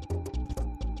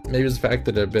 Maybe it's the fact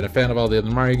that I've been a fan of all the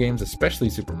other Mario games, especially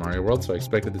Super Mario World, so I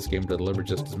expected this game to deliver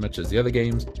just as much as the other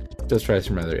games. It does try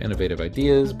some rather innovative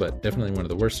ideas, but definitely one of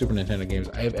the worst Super Nintendo games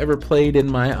I have ever played in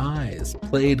my eyes.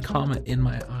 Played, comma, in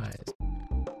my eyes.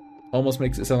 Almost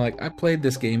makes it sound like I played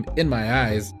this game in my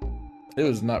eyes. It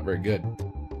was not very good.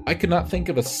 I could not think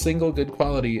of a single good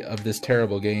quality of this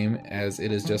terrible game, as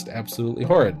it is just absolutely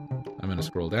horrid. I'm going to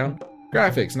scroll down.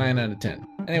 Graphics, 9 out of 10.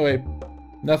 Anyway,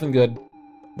 nothing good.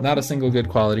 Not a single good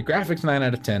quality. Graphics, 9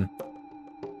 out of 10.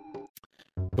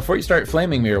 Before you start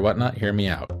flaming me or whatnot, hear me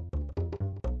out.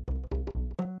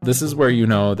 This is where you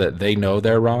know that they know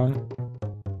they're wrong,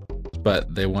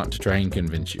 but they want to try and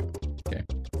convince you. Okay.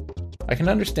 I can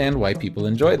understand why people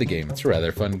enjoy the game. It's a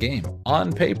rather fun game.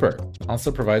 On paper.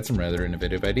 Also provides some rather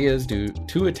innovative ideas due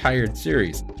to a tired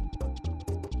series.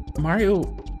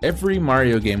 Every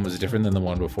Mario game was different than the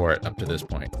one before it up to this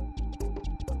point.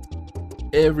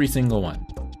 Every single one.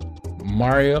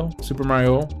 Super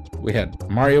Mario, we had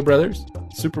Mario Brothers,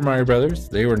 Super Mario Brothers,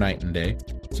 they were night and day.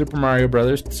 Super Mario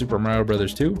Brothers, Super Mario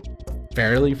Brothers 2,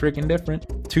 fairly freaking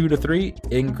different. 2 to 3,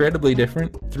 incredibly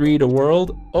different. 3 to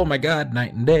World, oh my god,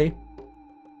 night and day.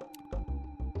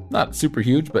 Not super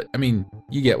huge, but I mean,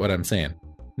 you get what I'm saying.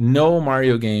 No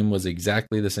Mario game was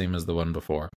exactly the same as the one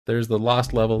before. There's the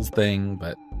Lost Levels thing,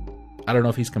 but I don't know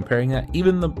if he's comparing that.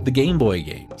 Even the Game Boy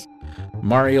games,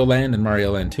 Mario Land and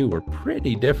Mario Land 2 were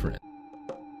pretty different.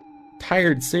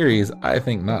 Tired series? I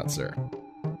think not, sir.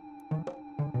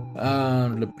 I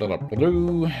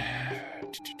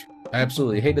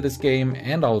absolutely hated this game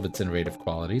and all of its innovative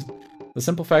qualities. The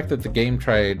simple fact that the game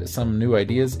tried some new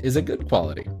ideas is a good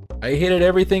quality. I hated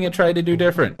everything it tried to do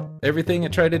different. Everything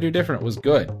it tried to do different was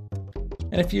good.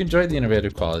 And if you enjoyed the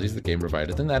innovative qualities the game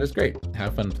provided, then that is great.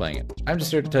 Have fun playing it. I'm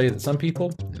just here to tell you that some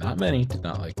people, not many, did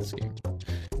not like this game.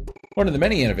 One of the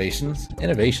many innovations,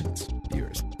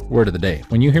 viewers. Word of the day.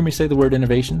 When you hear me say the word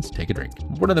innovations, take a drink.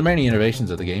 One of the many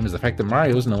innovations of the game is the fact that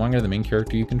Mario is no longer the main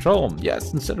character you control.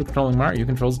 Yes, instead of controlling Mario, you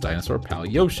control his dinosaur pal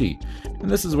Yoshi.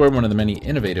 And this is where one of the many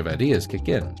innovative ideas kick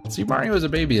in. See, Mario is a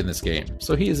baby in this game,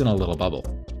 so he is in a little bubble.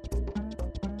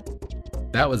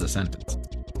 That was a sentence.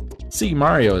 See,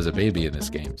 Mario is a baby in this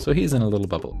game, so he's in a little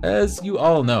bubble. As you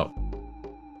all know,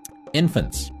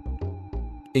 infants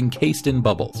encased in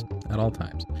bubbles at all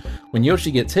times. When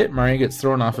Yoshi gets hit, Mario gets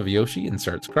thrown off of Yoshi and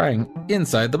starts crying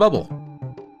inside the bubble.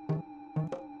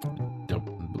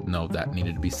 Don't know if that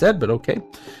needed to be said, but okay.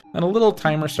 And a little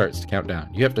timer starts to count down.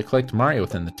 You have to collect Mario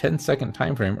within the 10-second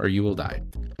time frame or you will die.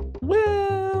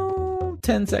 Well,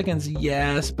 10 seconds,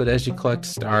 yes, but as you collect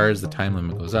stars, the time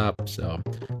limit goes up, so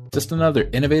just another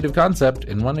innovative concept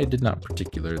and one I did not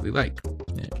particularly like.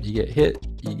 You get hit,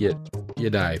 you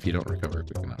die if you don't recover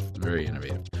quick enough. Very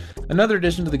innovative. Another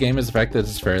addition to the game is the fact that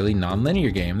it's a fairly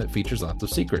non-linear game that features lots of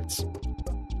secrets.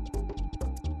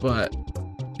 But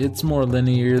it's more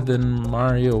linear than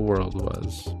Mario World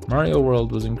was. Mario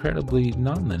World was incredibly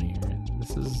non-linear.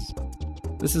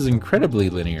 This is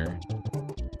incredibly linear.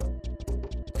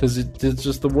 Because it's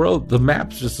just the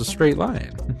map's just a straight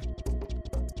line.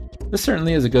 This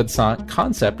certainly is a good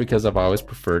concept because I've always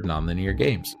preferred non-linear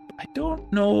games. I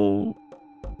don't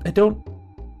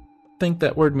think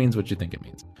that word means what you think it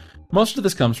means. Most of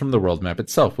this comes from the world map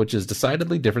itself, which is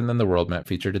decidedly different than the world map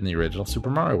featured in the original Super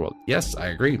Mario World. Yes, I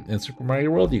agree. In Super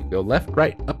Mario World, you can go left,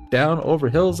 right, up, down, over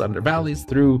hills, under valleys,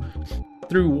 through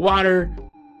water,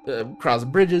 across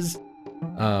bridges.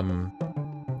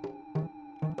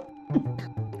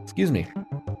 Excuse me.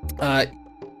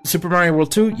 Super Mario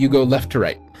World 2, you go left to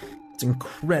right. It's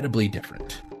incredibly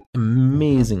different.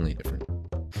 Amazingly different.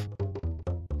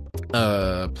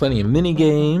 Plenty of mini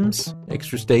games,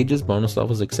 extra stages, bonus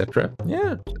levels, etc.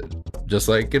 Yeah, just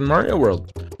like in Mario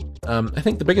World. I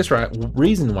think the biggest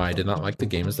reason why I did not like the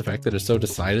game is the fact that it's so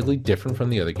decidedly different from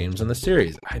the other games in the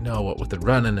series. I know, what with the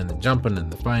running and the jumping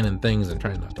and the finding things and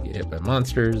trying not to get hit by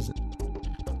monsters.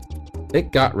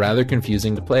 It got rather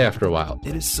confusing to play after a while.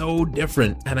 It is so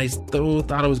different, and I still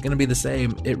thought it was going to be the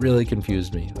same. It really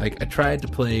confused me. Like, I tried to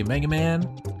play Mega Man,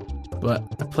 but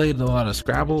I played a lot of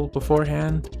Scrabble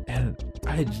beforehand, and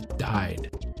I just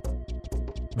died.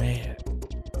 Man.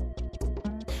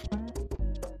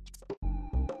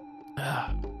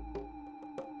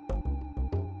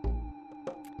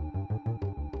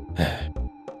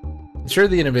 Sure,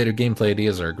 the innovative gameplay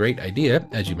ideas are a great idea,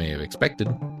 as you may have expected.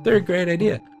 They're a great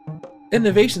idea.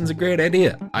 Innovation's a great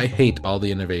idea. I hate all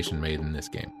the innovation made in this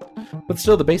game. But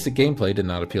still, the basic gameplay did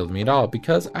not appeal to me at all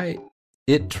because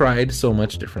it tried so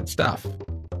much different stuff.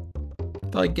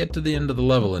 Like, get to the end of the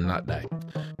level and not die.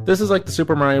 This is like the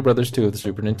Super Mario Bros. 2 of the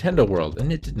Super Nintendo world,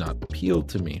 and it did not appeal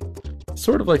to me.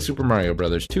 Sort of like Super Mario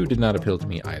Bros. 2 did not appeal to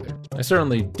me either. I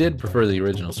certainly did prefer the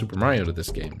original Super Mario to this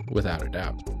game, without a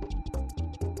doubt.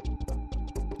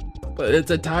 But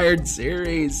it's a tired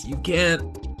series. You can't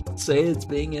say it's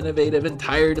being innovative and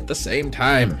tired at the same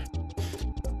time.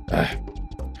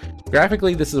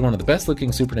 Graphically, this is one of the best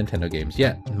looking Super Nintendo games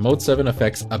yet. Mode 7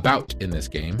 effects abound in this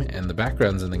game, and the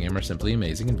backgrounds in the game are simply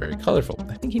amazing and very colorful.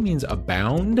 I think he means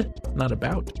abound, not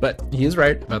about, but he is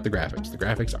right about the graphics. The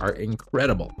graphics are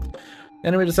incredible.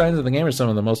 Enemy designs in the game are some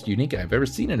of the most unique I've ever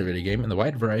seen in a video game, and the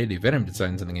wide variety of enemy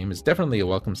designs in the game is definitely a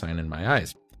welcome sign in my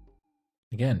eyes.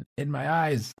 Again, in my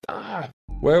eyes.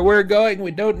 Where we're going,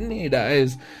 we don't need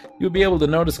eyes. You'll be able to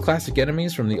notice classic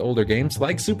enemies from the older games,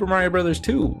 like Super Mario Bros.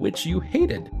 2, which you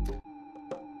hated.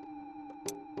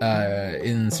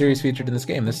 In the series featured in this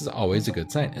game, this is always a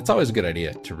good sign. It's always a good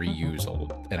idea to reuse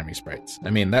old enemy sprites. I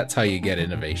mean, that's how you get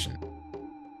innovation.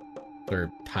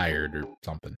 Or tired or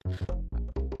something.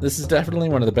 This is definitely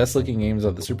one of the best looking games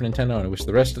of the Super Nintendo, and I wish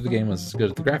the rest of the game was as good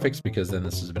as the graphics, because then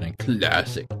this has been a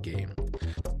classic game.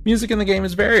 Music in the game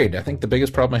is varied. I think the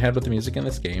biggest problem I had with the music in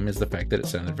this game is the fact that it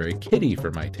sounded very kiddie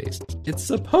for my tastes. It's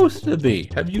supposed to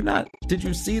be. Have you not? Did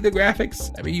you see the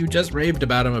graphics? I mean, you just raved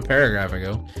about them a paragraph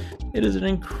ago. It is an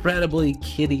incredibly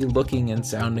kiddie looking and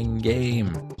sounding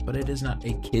game, but it is not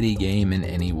a kiddie game in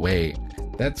any way.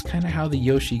 That's kind of how the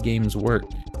Yoshi games work.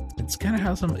 It's kind of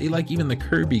how even the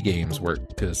Kirby games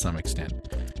work to some extent.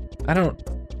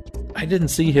 I didn't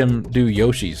see him do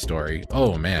Yoshi's Story.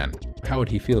 Oh man, how would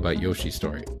he feel about Yoshi's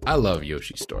Story? I love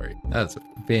Yoshi's Story. That's a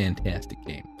fantastic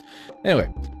game.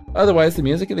 Anyway, otherwise the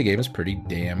music in the game is pretty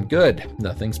damn good.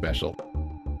 Nothing special.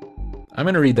 I'm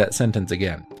going to read that sentence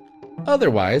again.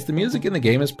 Otherwise, the music in the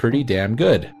game is pretty damn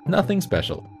good. Nothing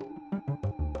special.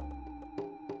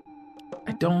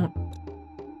 I don't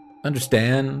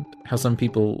understand how some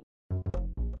people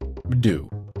do.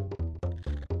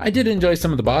 I did enjoy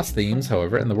some of the boss themes,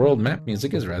 however, and the world map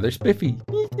music is rather spiffy.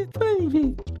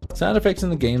 Sound effects in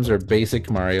the games are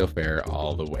basic Mario fare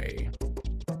all the way.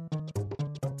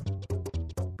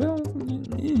 Well,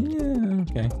 yeah,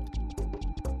 okay.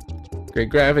 Great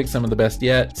graphics, some of the best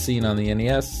yet, seen on the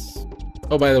NES.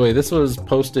 Oh, by the way, this was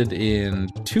posted in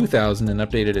 2000 and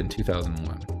updated in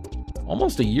 2001.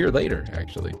 Almost a year later,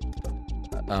 actually.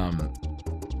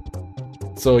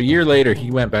 So a year later, he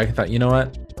went back and thought, you know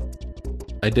what?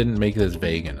 I didn't make this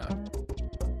vague enough.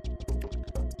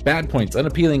 Bad points,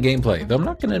 unappealing gameplay. Though I'm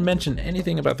not going to mention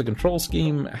anything about the control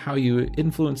scheme, how you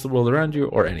influence the world around you,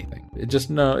 or anything.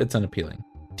 It's unappealing.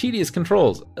 Tedious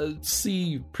controls.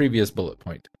 See previous bullet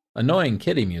point. Annoying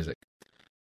kiddie music.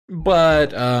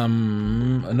 But,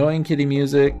 annoying kiddie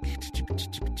music.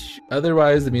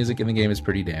 Otherwise, the music in the game is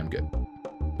pretty damn good.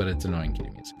 But it's annoying kiddie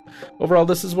music. Overall,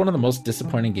 this is one of the most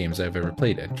disappointing games I've ever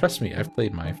played, and trust me, I've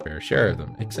played my fair share of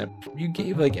them, except you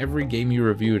gave every game you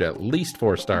reviewed at least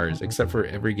 4 stars, except for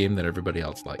every game that everybody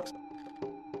else likes.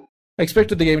 I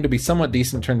expected the game to be somewhat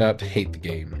decent, turned out to hate the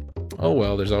game. Oh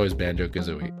well, there's always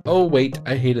Banjo-Kazooie. Oh wait,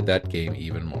 I hated that game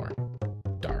even more.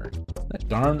 Darn. Is that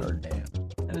darn or damn?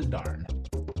 That is darn.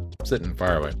 I'm sitting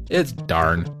far away. It's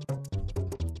darn.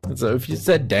 So if you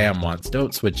said damn once,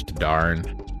 don't switch to darn.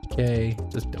 Okay,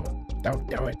 just don't. Don't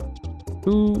do it.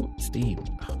 Who? Steam.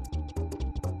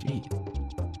 Gee.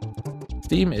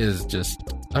 Steam is just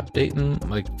updating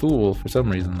like fool for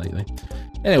some reason lately.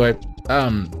 Anyway,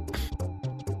 that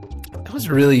was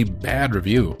a really bad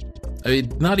review. I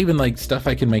mean, not even stuff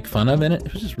I can make fun of in it.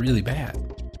 It was just really bad.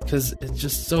 Because it's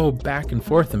just so back and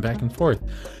forth and back and forth.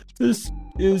 This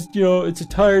is, it's a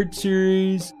tired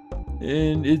series.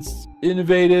 And it's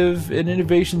innovative. And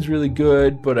innovation's really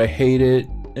good, but I hate it.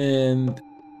 And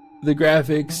The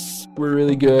graphics were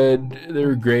really good. They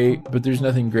were great, but there's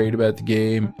nothing great about the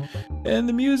game. And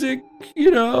the music,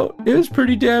 it was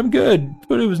pretty damn good,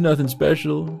 but it was nothing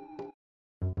special.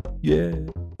 Yeah.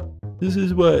 This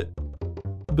is what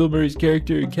Bill Murray's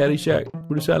character in Caddyshack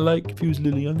would have sounded like if he was a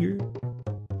little younger.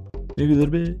 Maybe a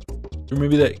little bit. Or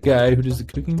maybe that guy who does the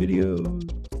cooking videos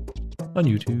on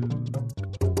YouTube.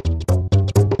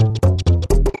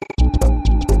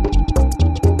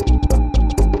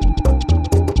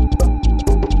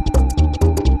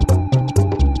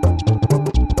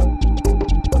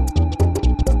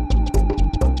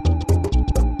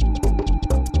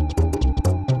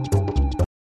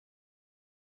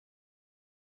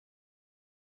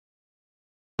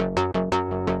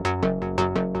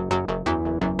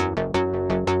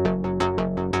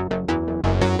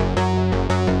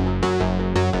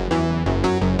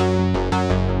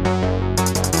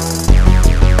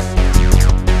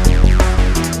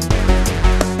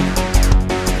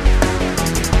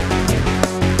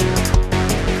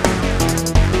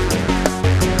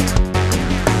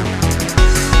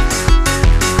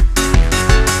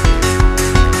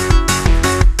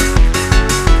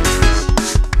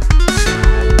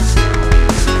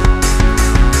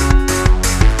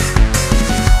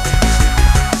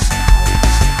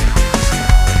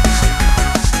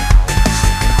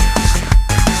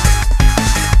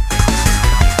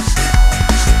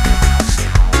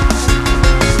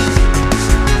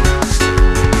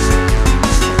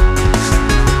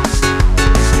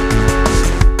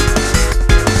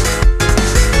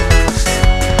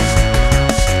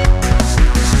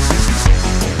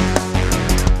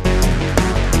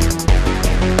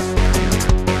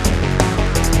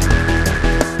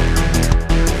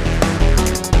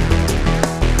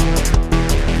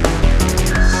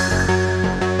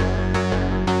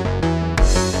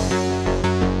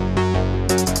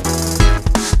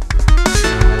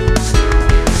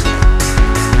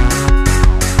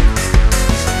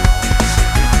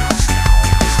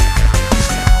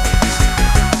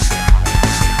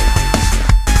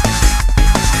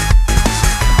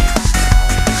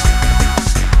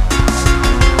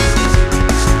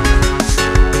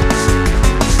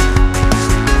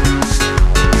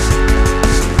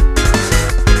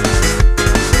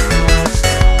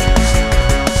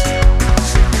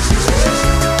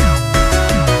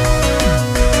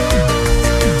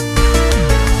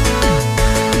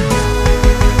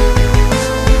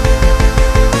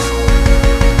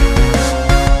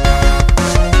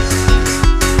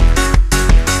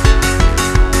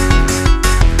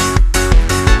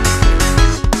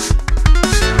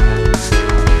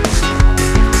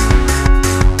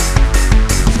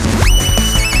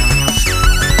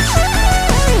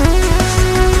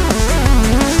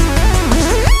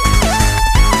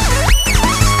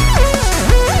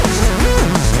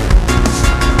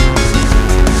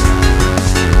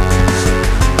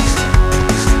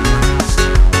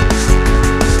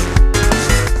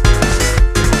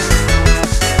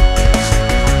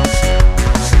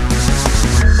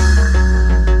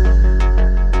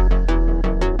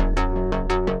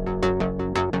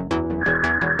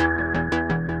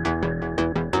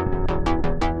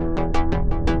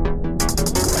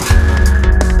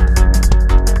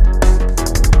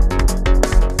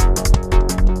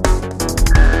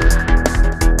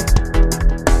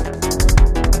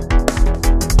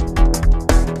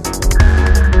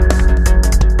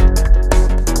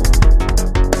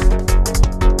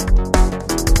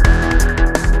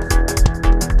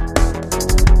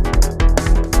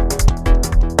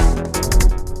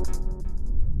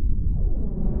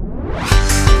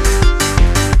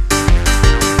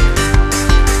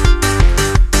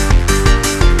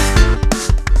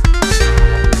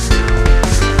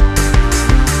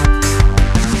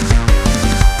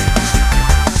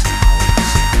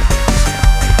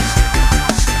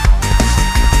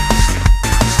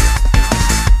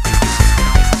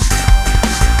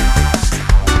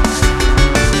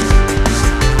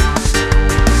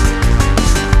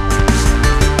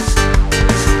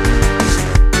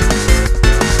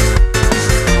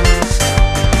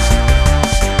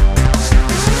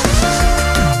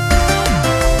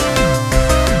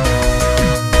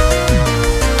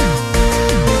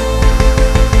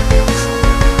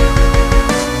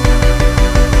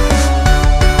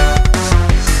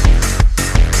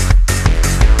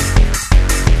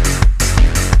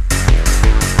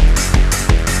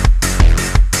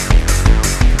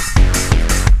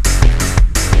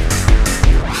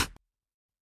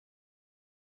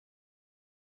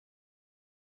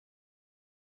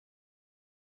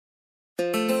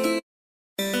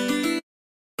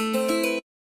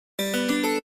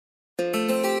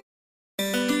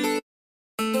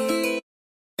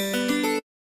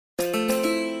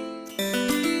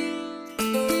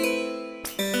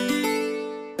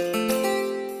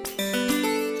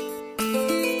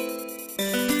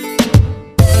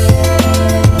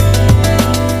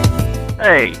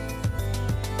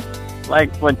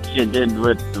 like what you did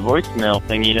with the voicemail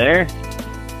thingy there.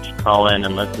 Just call in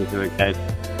and listen to it, guys.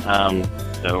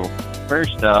 So,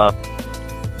 first off,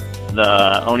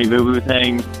 the Oni Boo Boo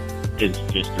thing is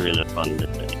just really fun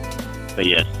to say. But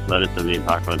yes, Lotus of the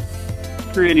Apocalypse,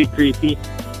 pretty creepy.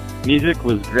 Music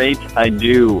was great. I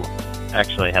do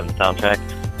actually have the soundtrack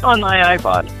on my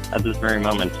iPod at this very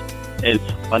moment. It's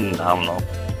phenomenal.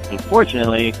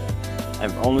 Unfortunately,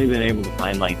 I've only been able to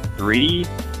find like 3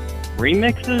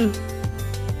 remixes.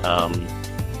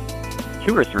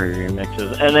 2 or 3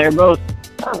 remixes, and they're both,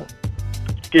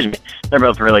 they're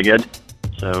both really good.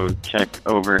 So check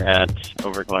over at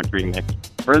Overclock Remix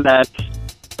for that.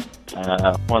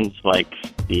 One's like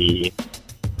the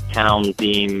town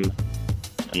theme,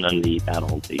 and then the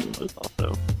battle theme was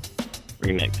also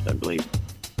remixed, I believe.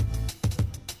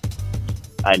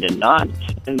 I did not,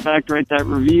 in fact, write that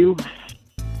review,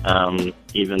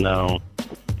 even though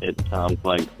it sounds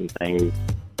like some things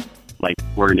like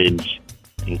wordage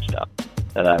and stuff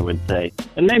that I would say,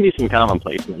 and maybe some comma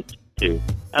placements too.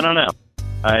 I don't know.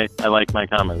 I like my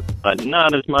commas, but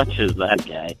not as much as that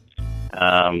guy.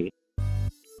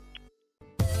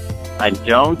 I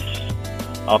don't,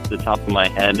 off the top of my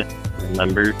head,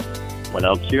 remember what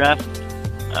else you asked.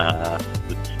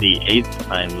 It's the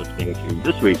 8th I'm listening to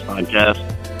this week's podcast,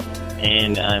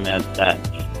 and I'm at that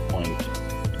point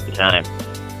in time.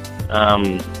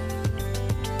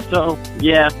 So,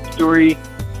 yeah, story.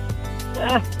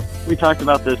 We talked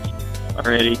about this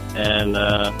already, and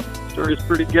story's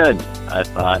pretty good, I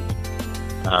thought.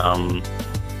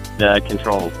 The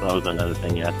controls, that was another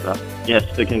thing you asked about. Yes,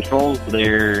 the controls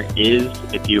there is,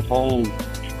 if you hold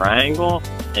triangle,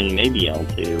 and maybe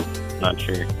L2, not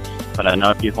sure. But I know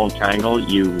if you hold triangle,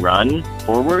 you run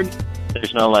forward.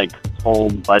 There's no, like,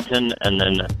 hold button and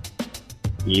then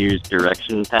use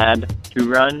direction pad to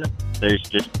run. There's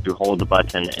just you hold the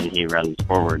button and he runs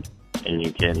forward, and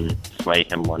you can sway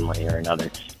him one way or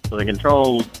another. So the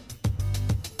controls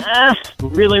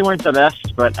really weren't the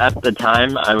best, but at the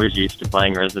time I was used to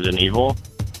playing Resident Evil,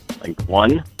 like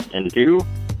 1 and 2.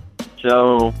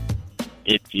 So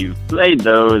if you played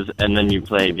those and then you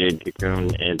play Jade Cocoon,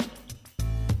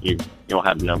 you'll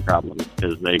have no problems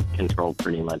because they control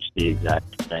pretty much the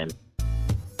exact same.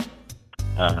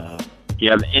 Do you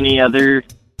have any other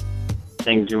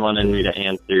things you wanted me to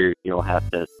answer? You'll have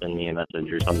to send me a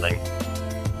message or something.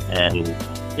 And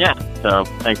yeah, so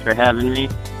thanks for having me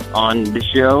on the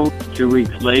show 2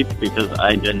 weeks late because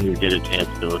I didn't get a chance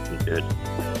to listen to it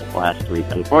last week,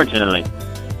 unfortunately.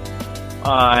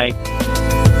 Bye.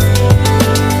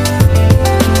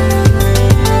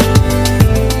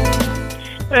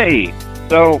 Hey,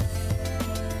 so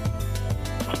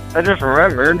I just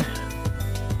remembered,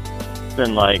 it's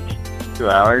been like 2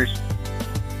 hours,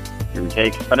 give or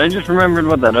take, but I just remembered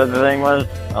what that other thing was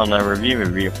on the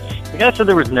review. The guy said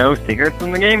there was no secrets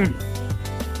in the game,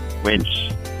 which,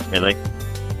 really,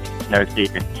 no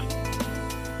secrets.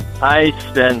 I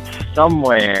spent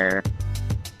somewhere,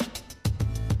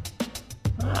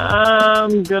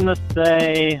 I'm gonna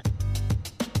say,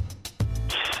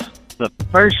 the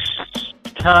first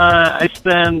time I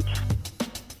spent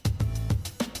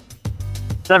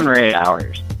 7 or 8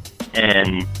 hours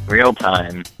in real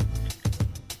time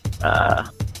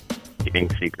keeping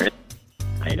secret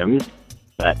items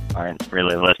that aren't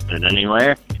really listed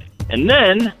anywhere, and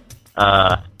then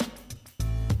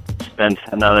spent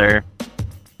another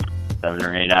 7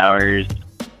 or 8 hours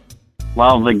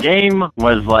while the game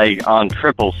was like on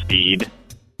triple speed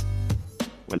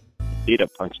with speed up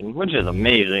function, which is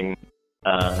amazing,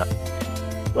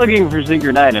 looking for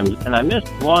secret items, and I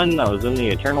missed one that was in the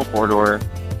Eternal Corridor,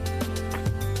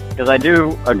 because I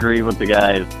do agree with the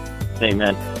guy's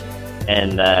statement,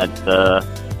 and that the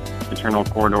Eternal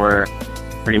Corridor,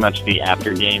 pretty much the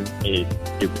after game, is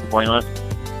super pointless.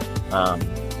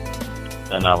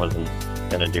 And I wasn't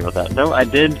gonna deal with that. Though I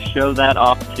did show that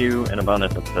off too in a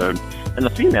bonus episode, and the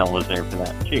female was there for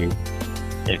that too,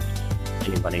 if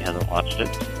anybody hasn't watched it.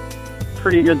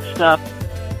 Pretty good stuff.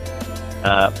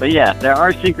 But yeah, there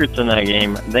are secrets in that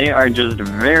game. They are just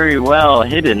very well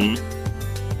hidden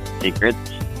secrets.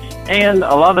 And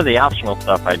a lot of the optional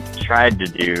stuff I tried to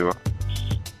do,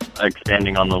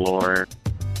 expanding on the lore,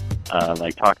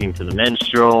 like talking to the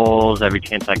minstrels. Every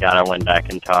chance I got, I went back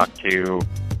and talked to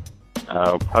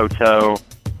Poto,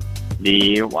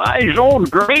 the wise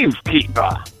old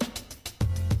gravekeeper.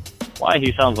 Why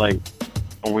he sounds like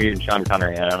a weird Sean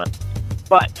Connery, I don't know.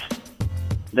 But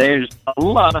there's a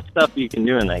lot of stuff you can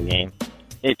do in that game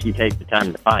if you take the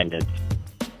time to find it.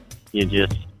 You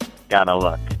just gotta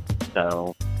look.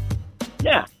 So,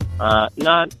 yeah,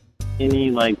 not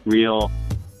any like real,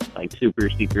 like super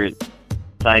secret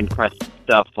side quest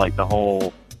stuff, like the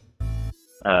whole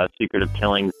secret of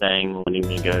killing thing, letting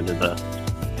me go to the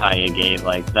Kaya gate,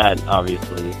 like that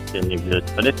obviously didn't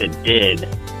exist. But if it did,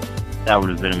 that would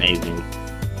have been amazing.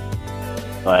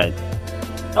 But,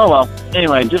 oh well.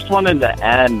 Anyway, just wanted to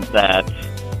add that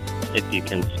if you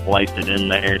can splice it in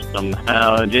there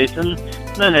somehow, Jason.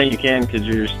 I know you can, because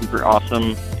you're super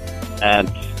awesome at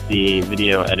the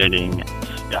video editing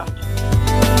stuff.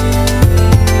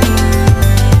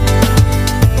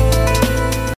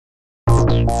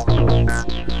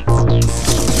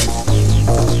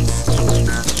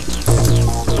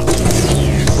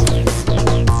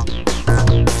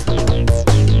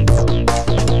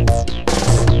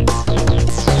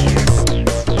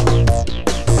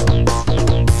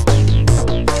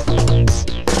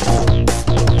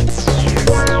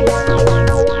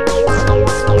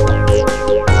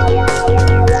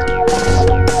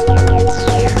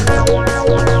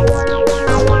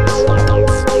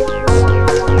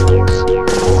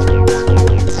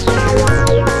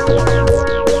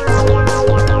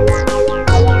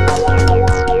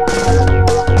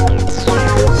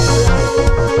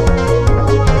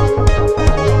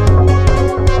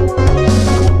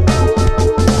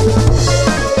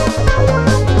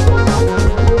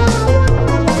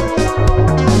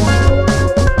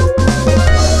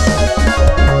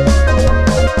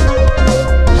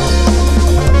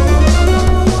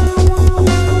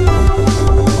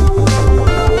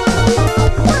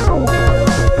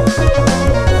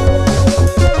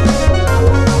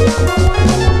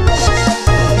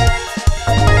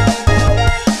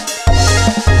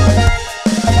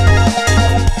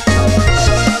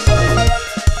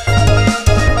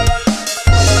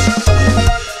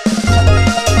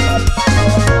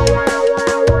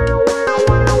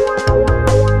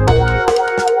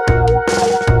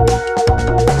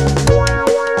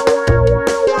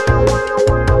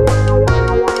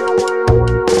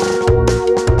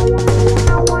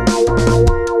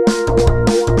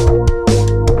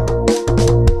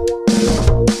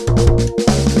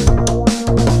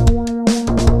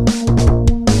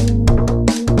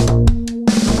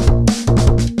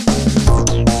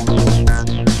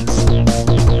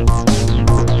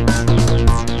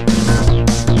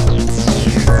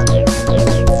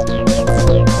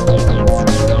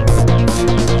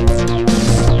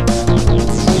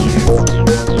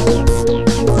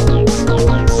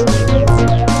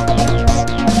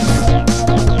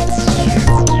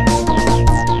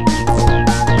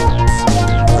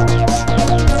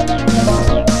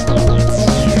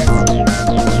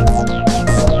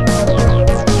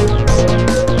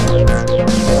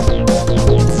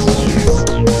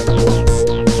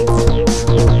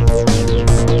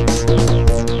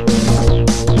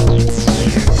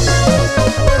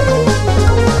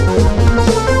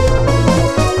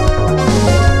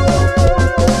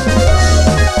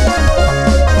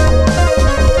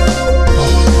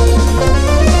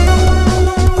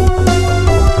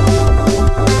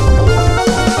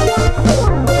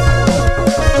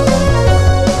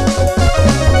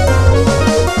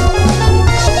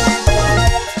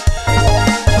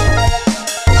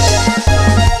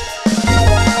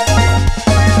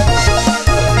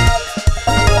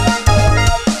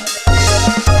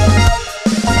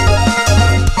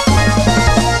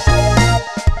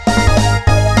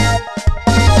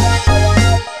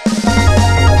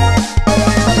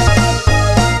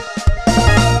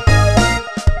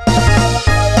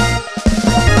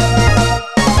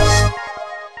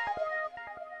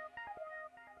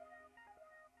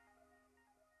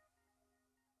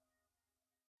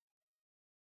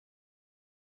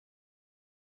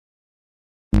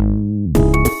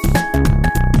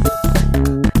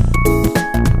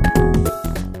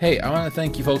 Hey, I want to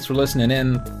thank you folks for listening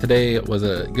in. Today was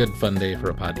a good, fun day for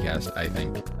a podcast, I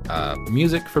think.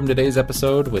 Music from today's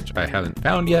episode, which I haven't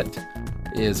found yet,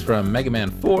 is from Mega Man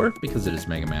 4, because it is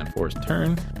Mega Man 4's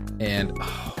turn. And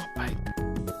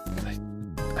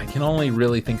I can only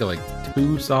really think of like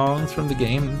 2 songs from the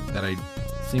game that I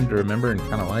seem to remember and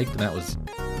kind of liked, and that was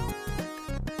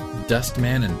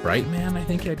Dustman and Brightman, I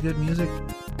think, had good music.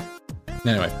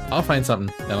 Anyway, I'll find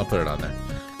something, and I'll put it on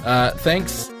there.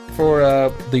 Thanks for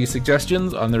the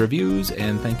suggestions on the reviews,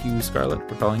 and thank you, Scarlett,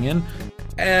 for calling in.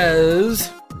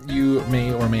 As you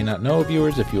may or may not know,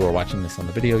 viewers, if you are watching this on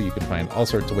the video, you can find all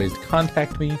sorts of ways to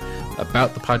contact me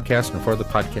about the podcast and for the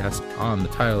podcast on the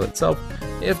tile itself.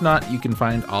 If not, you can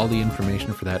find all the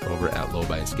information for that over at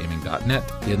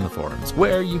lowbiasgaming.net in the forums,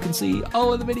 where you can see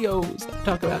all of the videos that I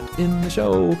talk about in the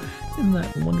show. Isn't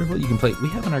that wonderful? You can play. We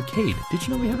have an arcade. Did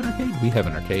you know we have an arcade? We have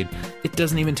an arcade. It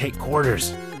doesn't even take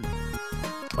quarters.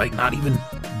 Like, not even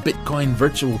Bitcoin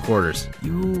virtual quarters.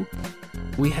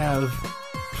 We have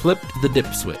flipped the dip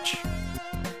switch.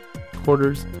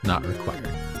 Quarters not required.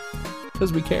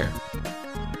 Because we care.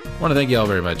 I want to thank you all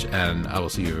very much, and I will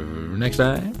see you next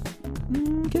time.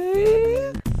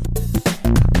 Okay.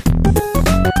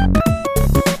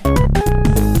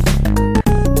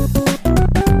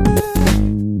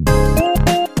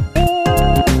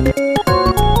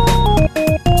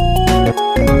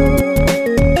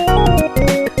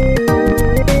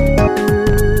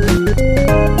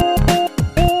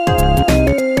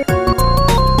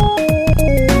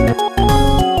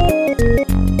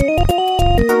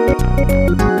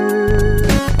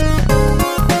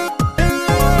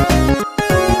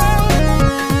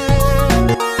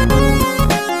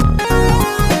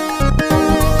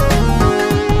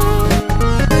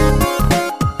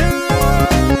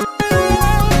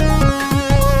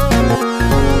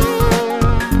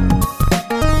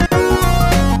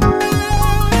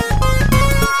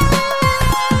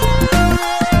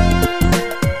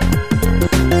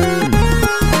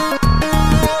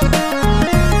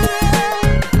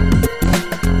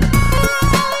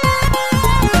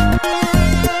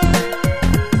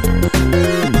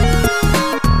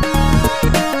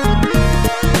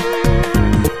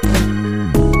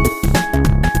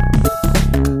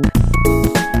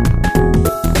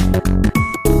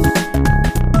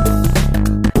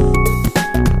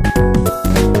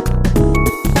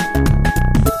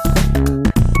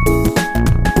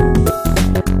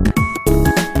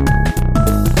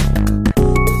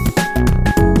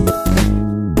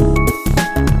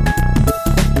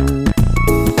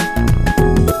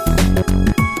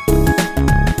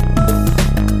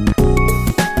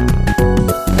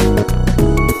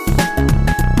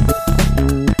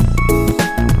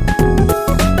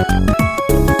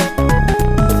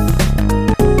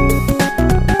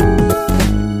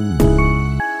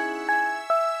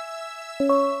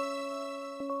 you